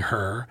protecting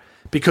her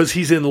because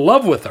he's in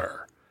love with her.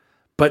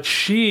 But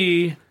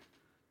she,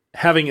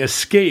 having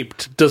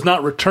escaped, does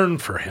not return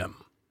for him.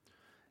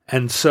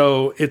 And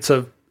so it's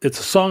a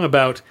song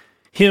about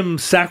him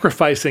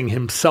sacrificing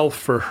himself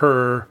for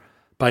her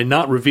by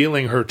not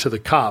revealing her to the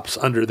cops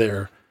under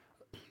their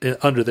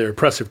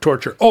oppressive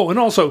torture. Oh, and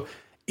also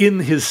in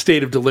his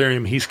state of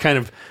delirium, he's kind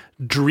of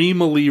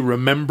dreamily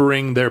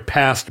remembering their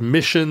past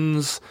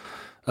missions.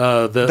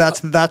 That's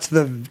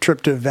the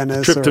trip to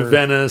Venice.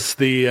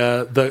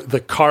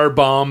 The car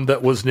bomb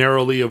that was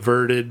narrowly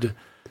averted.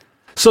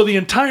 So the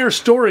entire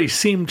story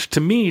seemed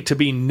to me to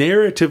be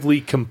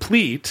narratively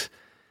complete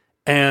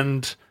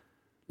and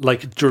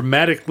like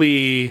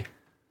dramatically,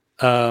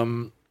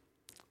 because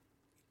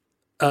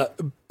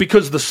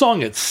the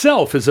song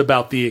itself is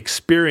about the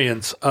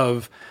experience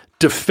of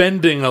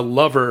defending a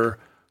lover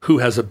who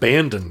has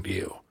abandoned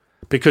you,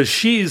 because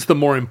she's the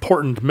more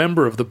important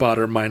member of the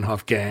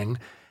Baader-Meinhof gang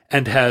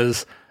and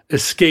has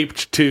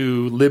escaped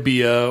to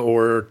Libya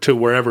or to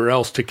wherever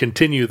else to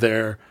continue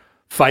their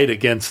fight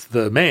against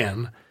the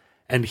man.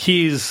 And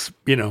he's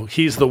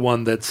the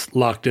one that's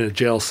locked in a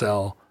jail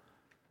cell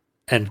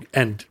and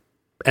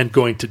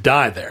going to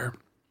die there.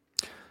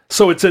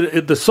 So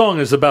the song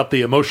is about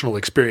the emotional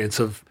experience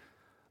of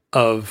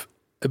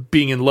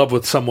being in love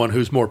with someone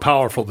who's more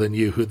powerful than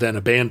you, who then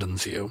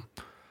abandons you,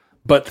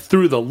 but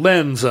through the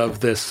lens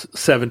of this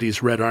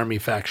 70s Red Army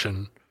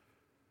faction.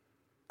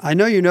 I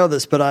know you know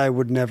this, but I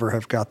would never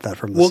have got that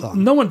from the song. Well,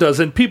 no one does.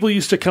 And people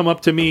used to come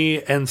up to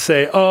me and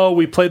say, "Oh,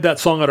 we played that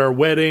song at our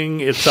wedding.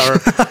 It's our,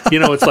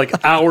 it's like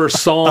our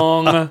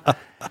song."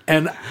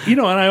 And,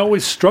 and I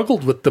always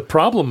struggled with the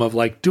problem of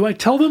like, do I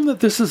tell them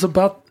that this is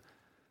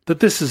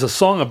a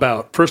song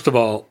about, first of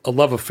all, a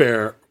love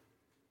affair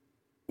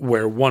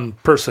where one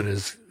person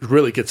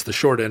really gets the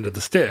short end of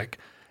the stick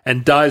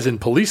and dies in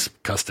police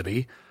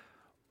custody?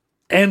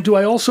 And do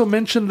I also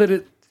mention that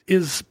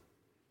it's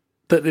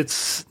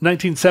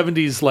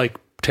 1970s like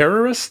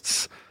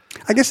terrorists?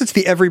 I guess it's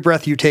the every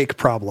breath you take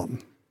problem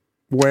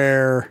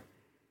where,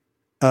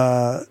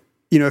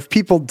 if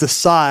people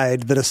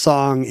decide that a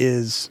song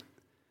is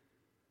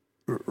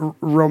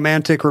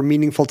romantic or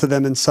meaningful to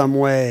them in some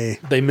way,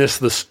 they miss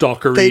the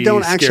stalkery. They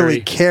don't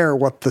actually care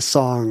what the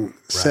song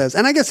says.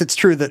 And I guess it's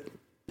true that,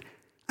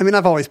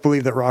 I've always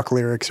believed that rock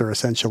lyrics are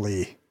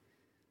essentially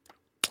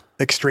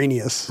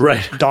extraneous.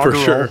 Right, doggerel.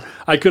 For sure.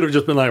 I could have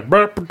just been like,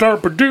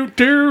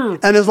 "Burp-a-darp-a-doo-doo."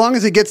 And as long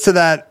as it gets to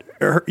that,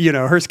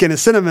 her skin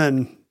is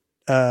cinnamon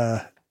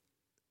line.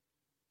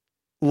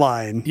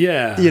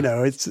 Yeah.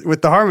 It's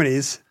with the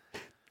harmonies.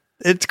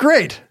 It's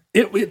great.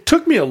 It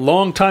took me a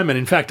long time, and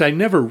in fact, I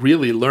never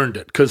really learned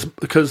it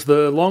because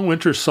the Long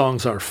Winter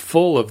songs are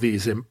full of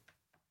these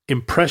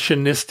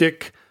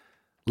impressionistic,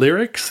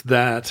 lyrics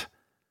that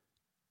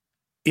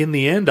in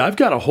the end, I've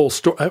got a whole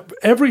story.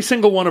 Every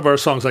single one of our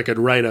songs, I could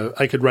write a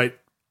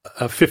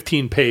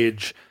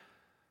 15-page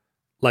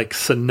like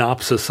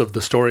synopsis of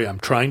the story I'm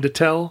trying to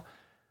tell,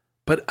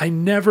 but I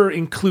never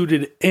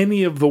included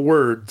any of the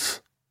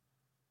words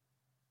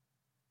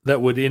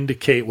that would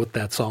indicate what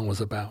that song was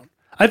about.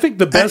 I think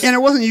the best... And it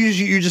wasn't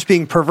you just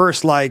being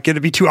perverse, like,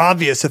 it'd be too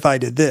obvious if I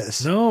did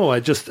this. No,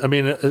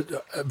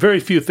 very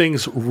few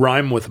things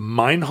rhyme with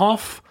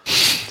Meinhof.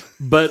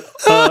 But,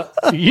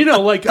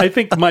 I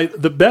think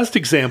the best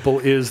example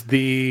is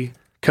the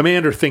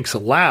Commander Thinks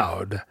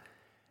Aloud.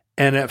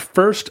 And at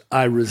first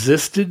I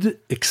resisted,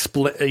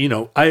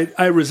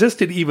 I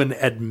resisted even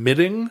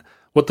admitting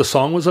what the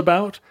song was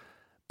about.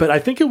 But I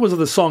think it was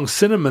the song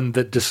Cinnamon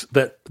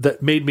that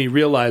made me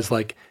realize,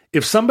 like,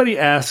 if somebody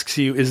asks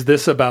you, is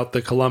this about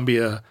the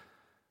Columbia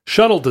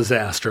shuttle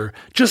disaster?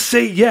 Just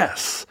say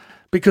yes,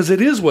 because it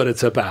is what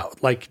it's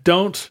about. Like,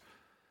 don't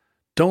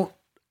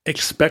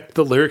expect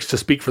the lyrics to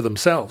speak for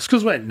themselves,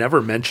 because I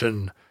never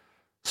mention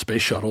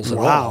space shuttles at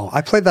all. Wow,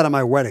 I played that at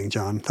my wedding,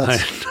 John.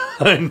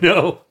 I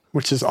know.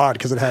 Which is odd,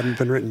 because it hadn't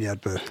been written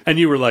yet. But and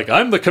you were like,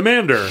 I'm the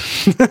commander.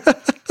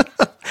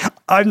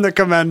 I'm the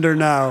commander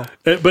now.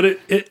 But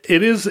it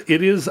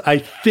is, I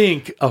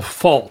think, a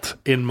fault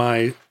in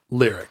my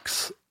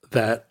lyrics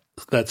that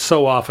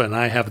so often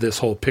I have this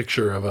whole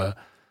picture of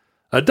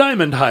a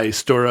diamond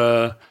heist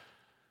or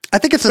I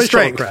think it's a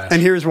strength,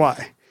 and here's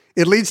why.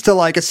 It leads to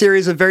like a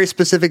series of very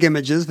specific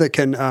images that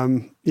can,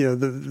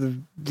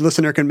 the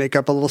listener can make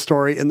up a little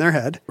story in their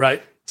head.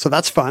 Right. So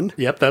that's fun.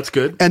 Yep, that's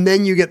good. And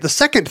then you get the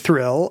second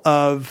thrill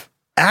of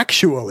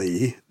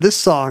actually, this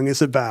song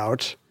is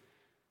about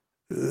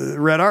the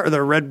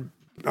Red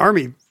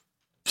Army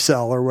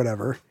cell or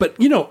whatever. But,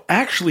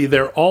 actually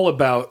they're all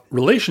about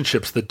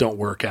relationships that don't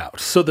work out.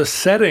 So the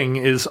setting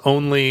is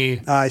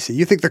only... I see.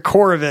 You think the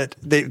core of it,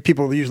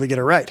 people usually get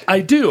it right. I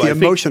do. The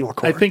emotional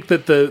core. I think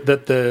that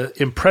the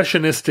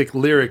impressionistic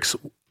lyrics,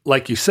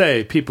 like you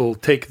say, people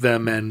take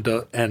them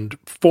and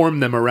form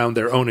them around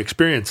their own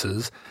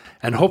experiences.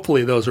 And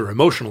hopefully those are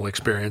emotional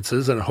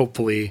experiences, and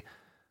hopefully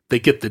they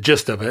get the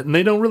gist of it. And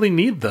they don't really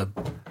need the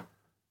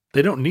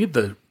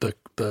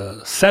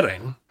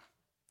setting.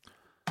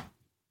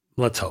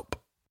 Let's hope.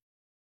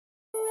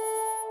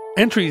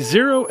 Entry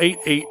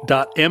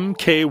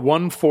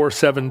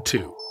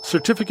 088.MK1472,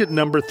 certificate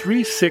number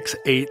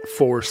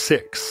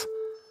 36846.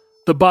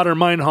 The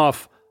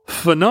Baader-Meinhof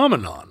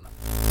phenomenon.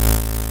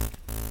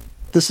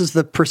 This is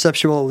the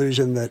perceptual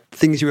illusion that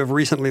things you have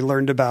recently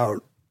learned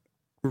about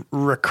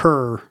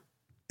recur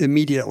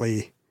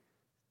immediately,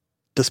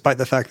 despite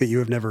the fact that you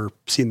have never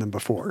seen them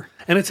before.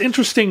 And it's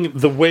interesting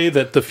the way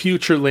that the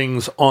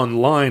Futurelings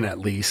online, at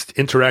least,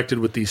 interacted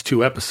with these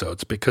two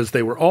episodes, because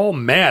they were all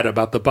mad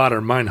about the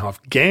Baader-Meinhof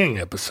gang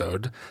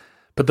episode,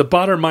 but the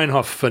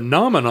Baader-Meinhof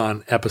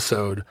phenomenon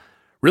episode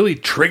really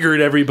triggered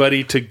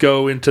everybody to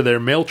go into their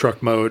mail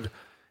truck mode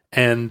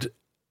and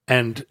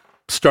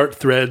start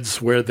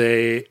threads where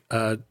they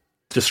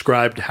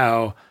described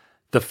how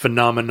the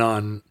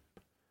phenomenon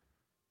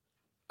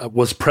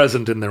was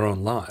present in their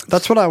own lives.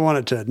 That's what I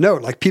wanted to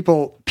note. Like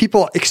people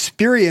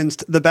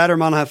experienced the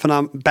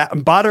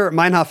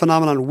Baader-Meinhof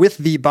phenomenon with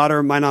the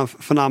Baader-Meinhof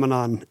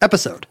phenomenon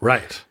episode.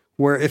 Right.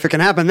 Where if it can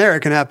happen there, it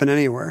can happen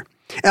anywhere.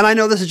 And I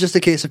know this is just a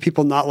case of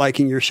people not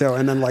liking your show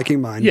and then liking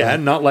mine. Yeah,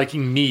 not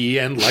liking me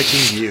and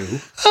liking you.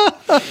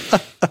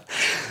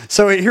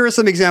 So here are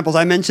some examples.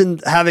 I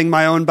mentioned having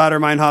my own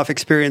Baader-Meinhof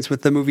experience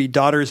with the movie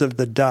Daughters of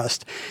the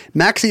Dust.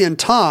 Maxie and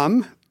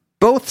Tom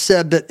both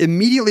said that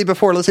immediately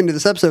before listening to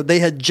this episode, they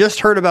had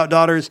just heard about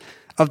Daughters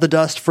of the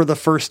Dust for the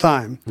first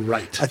time.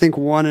 Right. I think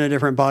one in a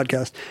different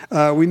podcast.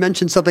 We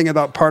mentioned something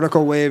about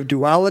particle wave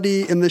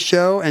duality in the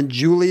show, and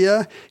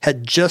Julia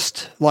had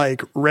just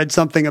read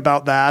something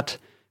about that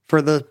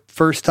for the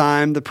first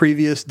time the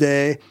previous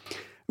day.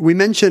 We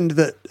mentioned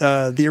that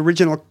the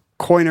original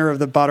coiner of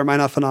the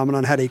Baader-Meinhof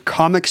phenomenon had a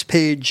comics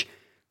page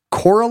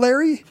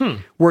corollary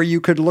where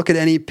you could look at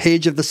any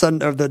page of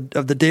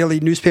the daily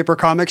newspaper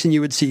comics and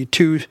you would see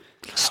two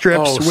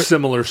strips with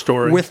similar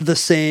story with the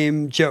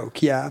same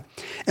joke. Yeah.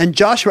 And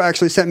Joshua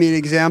actually sent me an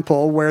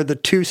example where the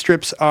two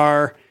strips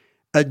are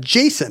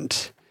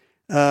adjacent.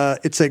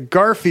 It's a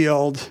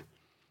Garfield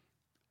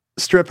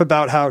strip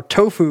about how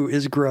tofu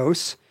is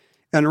gross,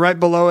 and right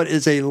below it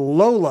is a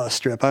Lola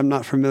strip. I'm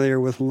not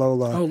familiar with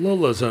Lola. Oh,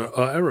 Lola's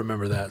I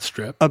remember that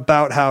strip.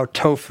 About how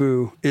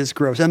tofu is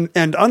gross. And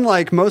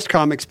unlike most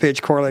comics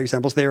page corollary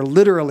examples, they are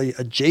literally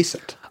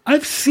adjacent.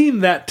 I've seen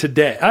that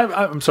today.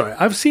 I'm sorry.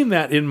 I've seen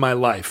that in my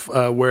life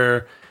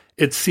where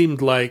it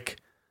seemed like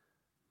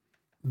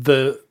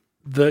the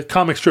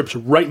comic strips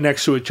right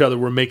next to each other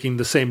were making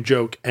the same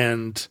joke,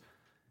 and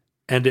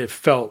it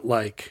felt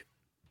like,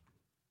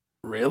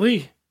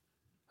 really?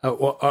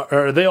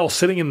 Are they all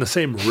sitting in the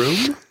same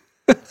room?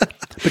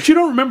 But you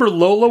don't remember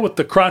Lola with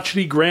the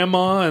crotchety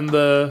grandma and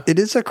the... It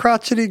is a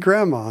crotchety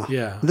grandma.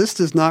 Yeah. This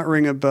does not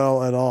ring a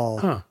bell at all.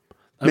 Huh.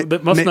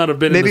 That must not have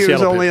been in the Maybe it was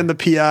Seattle only paper. in the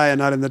PI and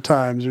not in the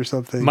Times or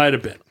something. Might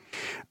have been.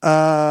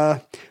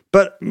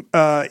 But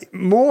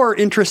more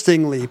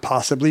interestingly,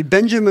 possibly,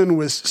 Benjamin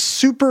was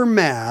super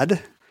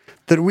mad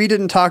that we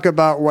didn't talk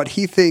about what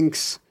he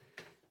thinks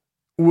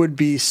would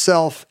be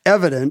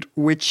self-evident,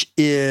 which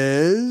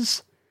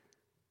is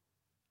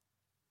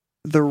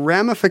the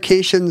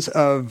ramifications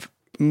of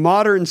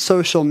modern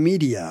social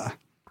media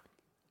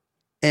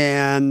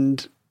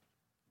and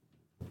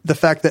the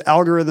fact that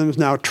algorithms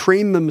now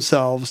train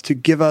themselves to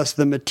give us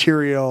the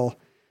material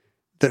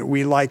that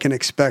we like and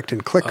expect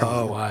and click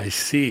on. Oh, I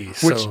see.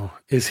 So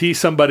is he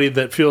somebody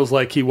that feels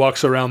like he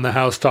walks around the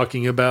house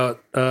talking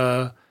about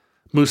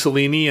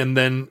Mussolini and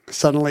then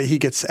suddenly he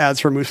gets ads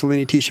for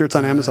Mussolini t-shirts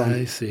on Amazon?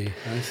 I see.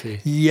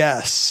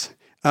 Yes.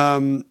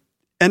 And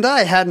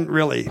I hadn't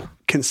really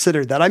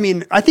considered that. I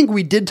mean, I think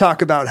we did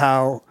talk about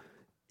how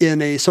in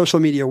a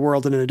social media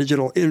world and in a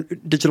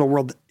digital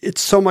world,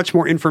 it's so much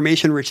more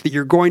information rich that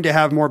you're going to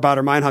have more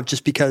Baader Meinhof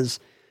just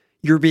because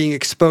you're being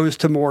exposed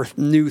to more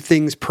new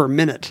things per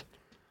minute.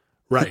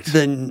 Right.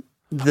 Than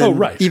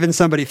even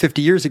somebody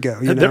 50 years ago.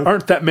 There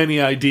aren't that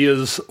many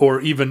ideas or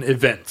even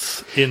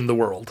events in the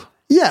world.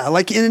 Yeah,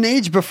 like in an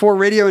age before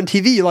radio and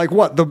TV, like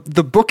what?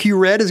 The book you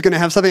read is going to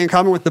have something in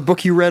common with the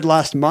book you read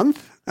last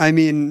month? I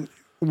mean,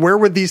 where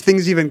would these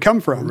things even come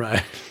from?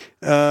 Right.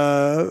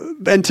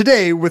 And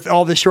today, with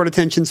all this short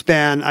attention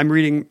span, I'm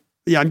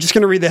just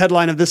going to read the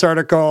headline of this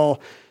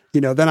article.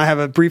 Then I have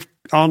a brief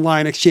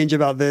online exchange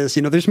about this.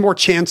 There's more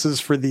chances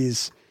for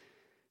these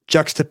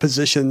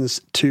juxtapositions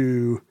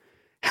to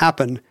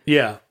happen.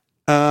 Yeah.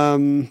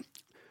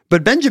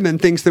 But Benjamin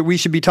thinks that we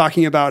should be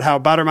talking about how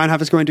Baader Meinhof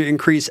is going to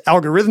increase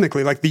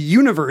algorithmically. Like the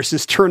universe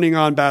is turning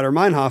on Baader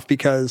Meinhof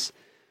because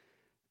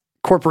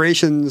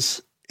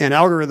corporations and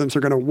algorithms are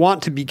going to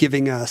want to be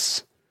giving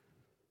us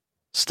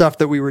stuff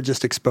that we were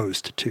just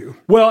exposed to.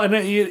 Well, and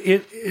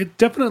it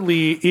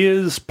definitely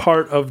is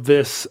part of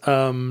this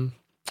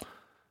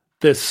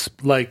this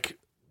like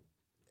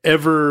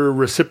ever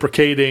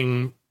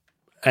reciprocating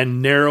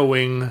and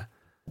narrowing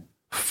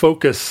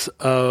focus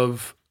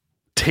of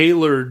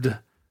tailored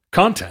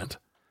content.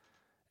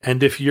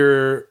 And if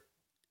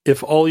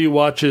all you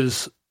watch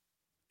is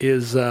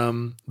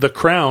The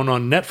Crown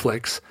on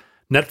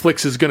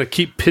Netflix is going to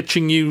keep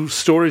pitching you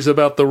stories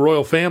about the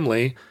royal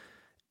family,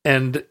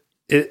 and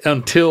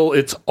until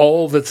it's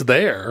all that's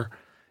there,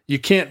 you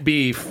can't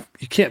be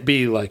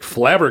like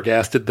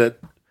flabbergasted that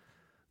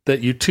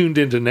you tuned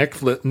into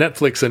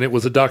Netflix and it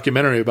was a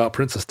documentary about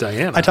Princess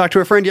Diana. I talked to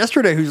a friend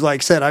yesterday who's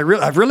said,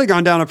 I've really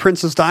gone down a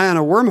Princess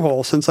Diana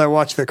wormhole since I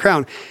watched The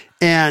Crown.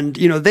 And,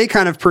 they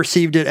kind of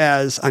perceived it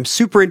as, I'm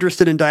super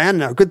interested in Diana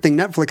now. Good thing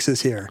Netflix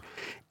is here.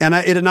 And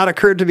it had not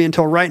occurred to me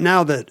until right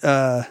now that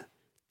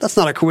that's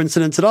not a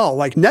coincidence at all.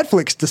 Like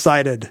Netflix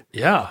decided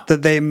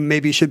that they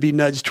maybe should be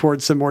nudged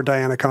towards some more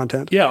Diana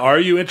content. Yeah. Are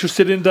you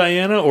interested in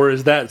Diana, or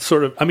is that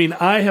sort of,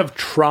 I have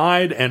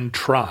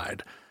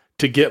tried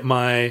to get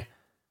my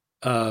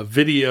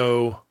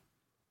video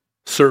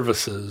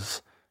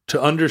services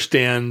to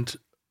understand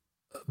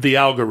the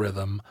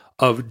algorithm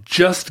of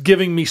just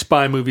giving me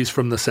spy movies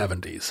from the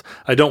 70s.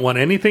 I don't want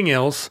anything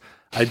else.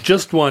 I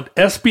just want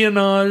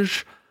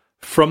espionage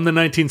from the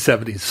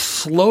 1970s.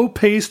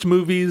 Slow-paced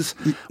movies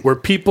where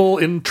people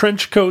in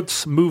trench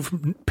coats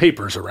move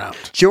papers around.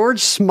 George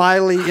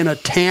Smiley in a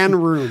tan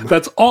room.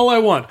 That's all I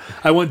want.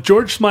 I want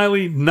George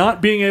Smiley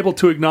not being able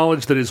to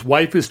acknowledge that his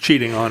wife is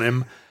cheating on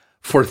him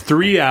for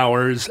 3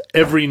 hours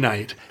every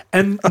night.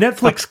 And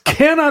Netflix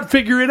cannot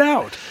figure it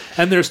out.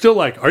 And they're still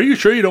like, are you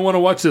sure you don't want to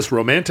watch this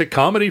romantic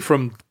comedy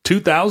from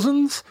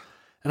 2000s?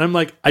 And I'm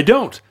like, I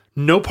don't.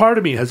 No part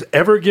of me has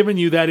ever given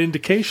you that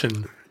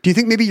indication. Do you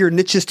think maybe your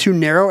niche is too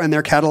narrow and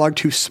their catalog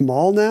too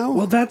small now?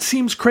 Well, that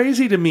seems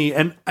crazy to me.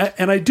 And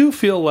I do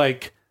feel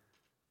like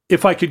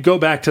if I could go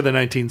back to the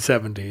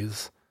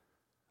 1970s,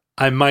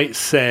 I might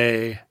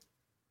say,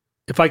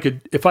 if I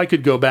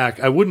could go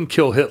back, I wouldn't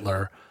kill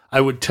Hitler.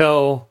 I would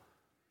tell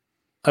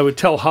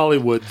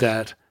Hollywood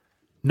that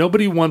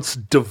nobody wants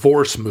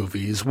divorce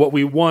movies. What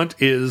we want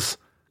is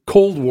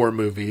Cold War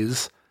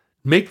movies.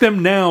 Make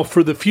them now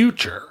for the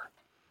future.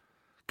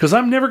 Because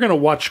I'm never going to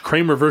watch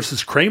Kramer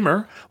versus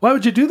Kramer. Why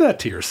would you do that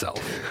to yourself?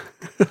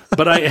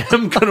 But I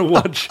am going to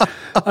watch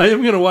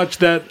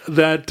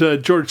that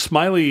George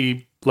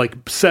Smiley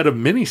set of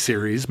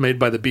miniseries made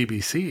by the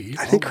BBC.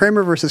 I think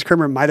Kramer versus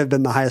Kramer might have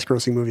been the highest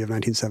grossing movie of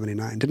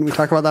 1979. Didn't we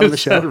talk about that on the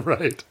show? Is that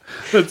right?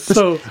 That's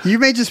so. You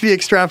may just be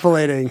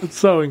extrapolating. It's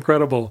so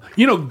incredible.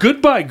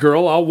 Goodbye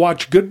Girl. I'll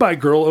watch Goodbye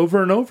Girl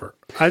over and over.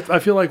 I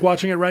feel like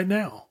watching it right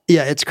now.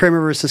 Yeah, it's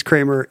Kramer versus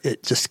Kramer.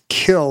 It just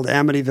killed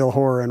Amityville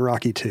Horror and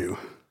Rocky II.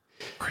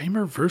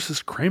 Kramer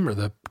versus Kramer,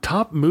 the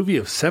top movie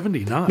of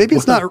 '79. Maybe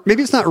it's not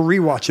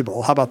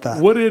rewatchable. How about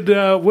that? What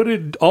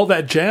did All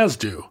That Jazz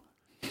do?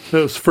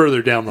 That was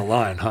further down the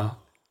line, huh?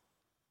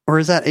 Or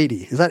is that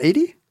 80? Is that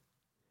 80?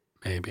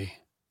 Maybe.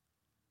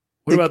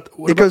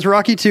 It goes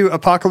Rocky II,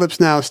 Apocalypse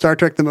Now, Star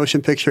Trek The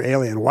Motion Picture,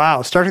 Alien.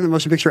 Wow, Star Trek The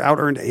Motion Picture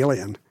out-earned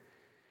Alien.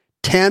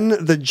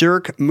 10, The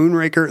Jerk,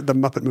 Moonraker, The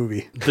Muppet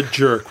Movie. The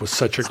Jerk was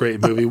such a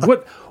great movie.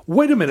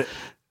 Wait a minute.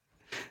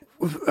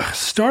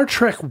 Star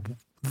Trek 1?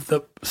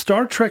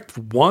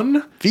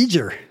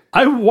 V'ger.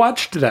 I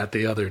watched that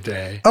the other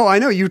day. Oh, I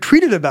know. You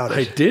tweeted about it.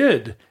 I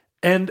did.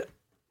 And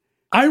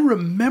I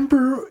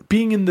remember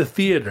being in the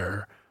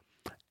theater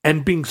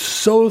and being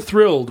so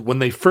thrilled when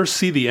they first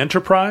see the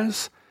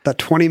Enterprise. That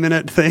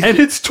 20-minute thing. And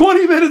it's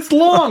 20 minutes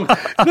long.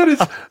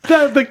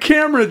 that the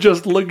camera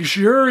just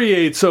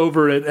luxuriates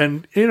over it.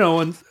 And,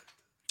 and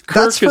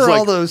Kirk that's for all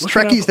like, those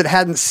Trekkies that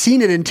hadn't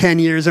seen it in 10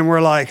 years and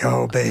were like,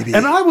 oh, baby.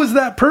 And I was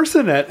that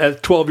person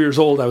at 12 years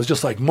old. I was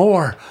just like,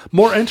 more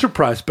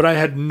Enterprise. But I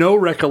had no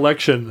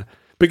recollection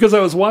because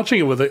I was watching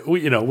it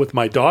with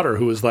my daughter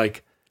who was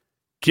like,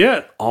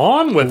 get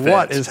on with it.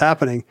 What is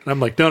happening? And I'm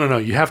like, no.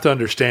 You have to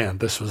understand.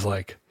 This was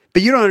like.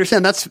 But you don't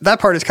understand. That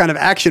part is kind of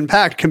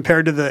action-packed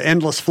compared to the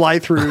endless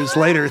fly-throughs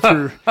later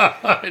through.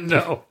 I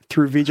know.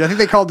 Through VJ. I think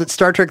they called it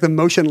Star Trek: The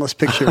Motionless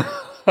Picture.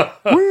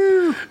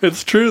 Woo!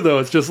 It's true though.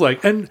 It's just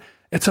like, and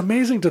it's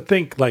amazing to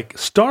think like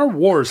Star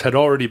Wars had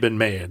already been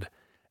made,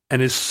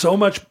 and is so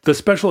much. The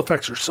special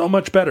effects are so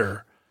much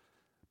better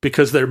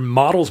because they're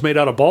models made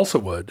out of balsa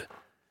wood,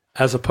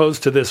 as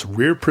opposed to this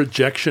rear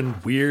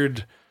projection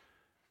weird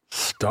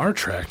Star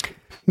Trek.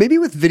 Maybe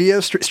with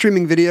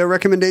streaming video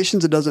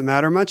recommendations, it doesn't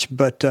matter much.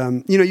 But,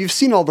 you've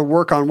seen all the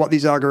work on what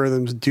these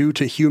algorithms do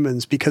to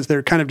humans because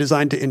they're kind of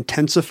designed to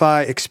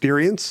intensify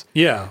experience.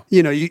 Yeah.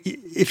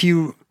 If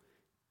you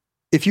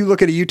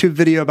look at a YouTube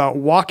video about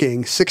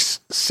walking, six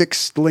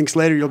links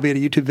later, you'll be at a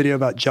YouTube video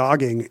about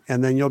jogging,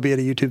 and then you'll be at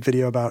a YouTube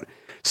video about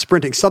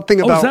sprinting.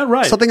 Something about, is that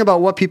right? Something about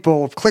what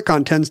people click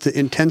on tends to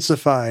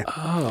intensify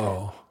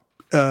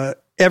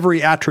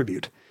every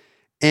attribute.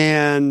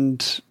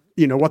 And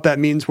what that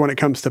means when it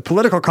comes to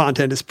political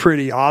content is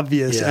pretty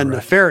obvious and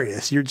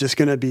nefarious. You're just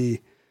going to be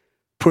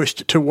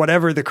pushed to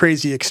whatever the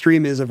crazy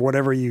extreme is of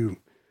whatever you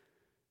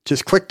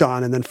just clicked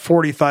on. And then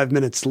 45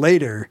 minutes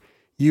later,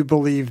 you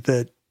believe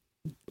that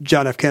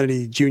John F.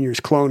 Kennedy Jr.'s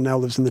clone now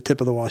lives in the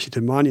tip of the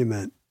Washington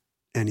Monument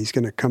and he's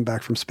going to come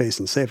back from space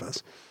and save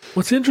us.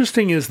 What's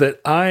interesting is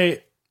that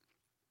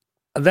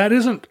that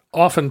isn't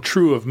often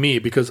true of me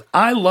because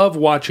I love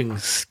watching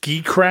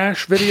ski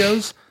crash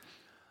videos.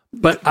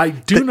 But I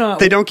do not...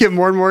 They don't get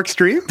more and more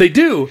extreme? They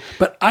do,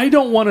 but I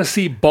don't want to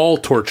see ball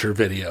torture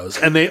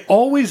videos. And they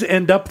always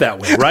end up that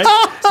way, right?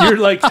 You're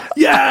like,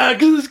 yeah,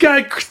 because this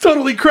guy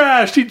totally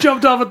crashed. He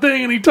jumped off a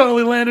thing and he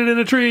totally landed in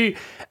a tree.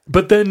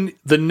 But then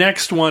the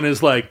next one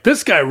is like,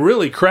 this guy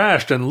really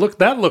crashed and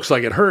that looks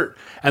like it hurt.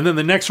 And then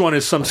the next one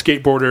is some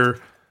skateboarder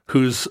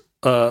who's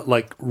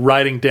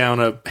riding down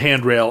a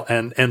handrail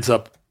and ends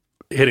up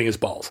hitting his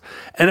balls.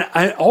 And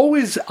I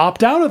always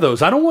opt out of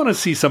those. I don't want to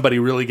see somebody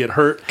really get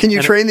hurt. Can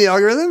you train the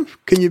algorithm?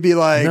 Can you be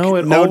like... No,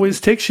 it always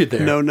takes you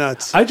there. No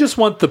nuts. I just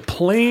want the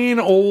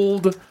plain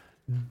old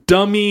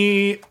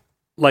dummy,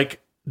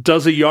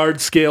 does a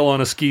yard scale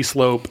on a ski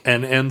slope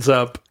and ends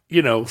up,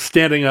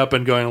 standing up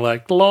and going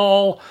like,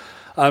 lol.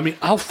 I mean,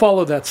 I'll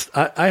follow that.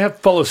 I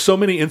follow so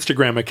many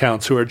Instagram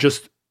accounts who are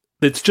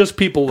it's just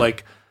people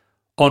like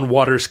on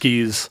water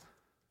skis,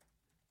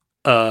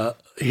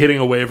 hitting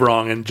a wave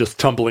wrong and just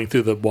tumbling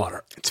through the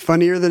water. It's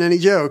funnier than any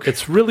joke.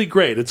 It's really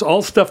great. It's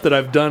all stuff that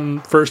I've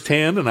done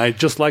firsthand, and I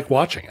just like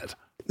watching it.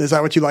 Is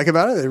that what you like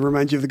about it? It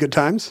reminds you of the good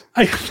times?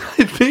 I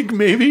think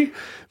maybe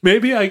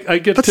I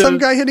get but some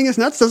guy hitting his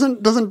nuts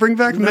doesn't bring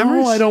back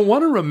memories? No, I don't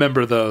want to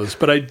remember those,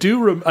 but I do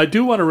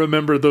want to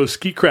remember those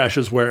ski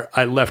crashes where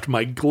I left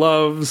my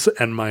gloves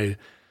and my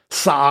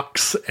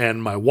socks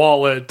and my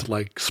wallet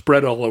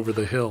spread all over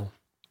the hill.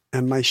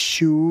 And my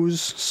shoes,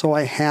 so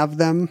I have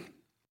them.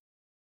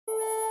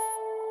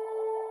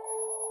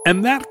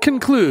 And that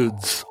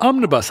concludes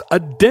Omnibus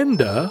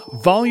Addenda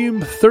Volume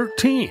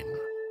 13.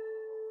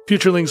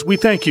 Futurelings, we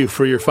thank you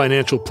for your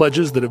financial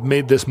pledges that have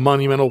made this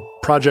monumental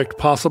project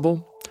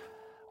possible.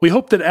 We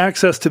hope that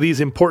access to these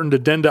important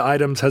addenda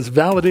items has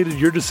validated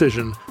your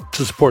decision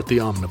to support the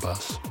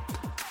Omnibus.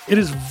 It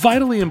is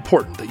vitally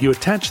important that you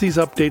attach these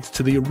updates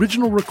to the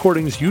original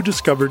recordings you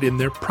discovered in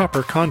their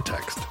proper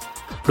context,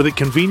 for the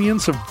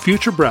convenience of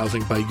future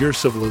browsing by your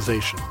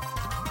civilization.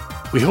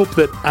 We hope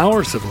that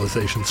our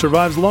civilization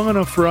survives long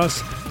enough for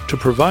us to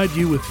provide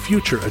you with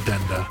future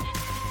addenda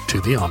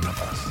to the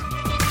Omnibus.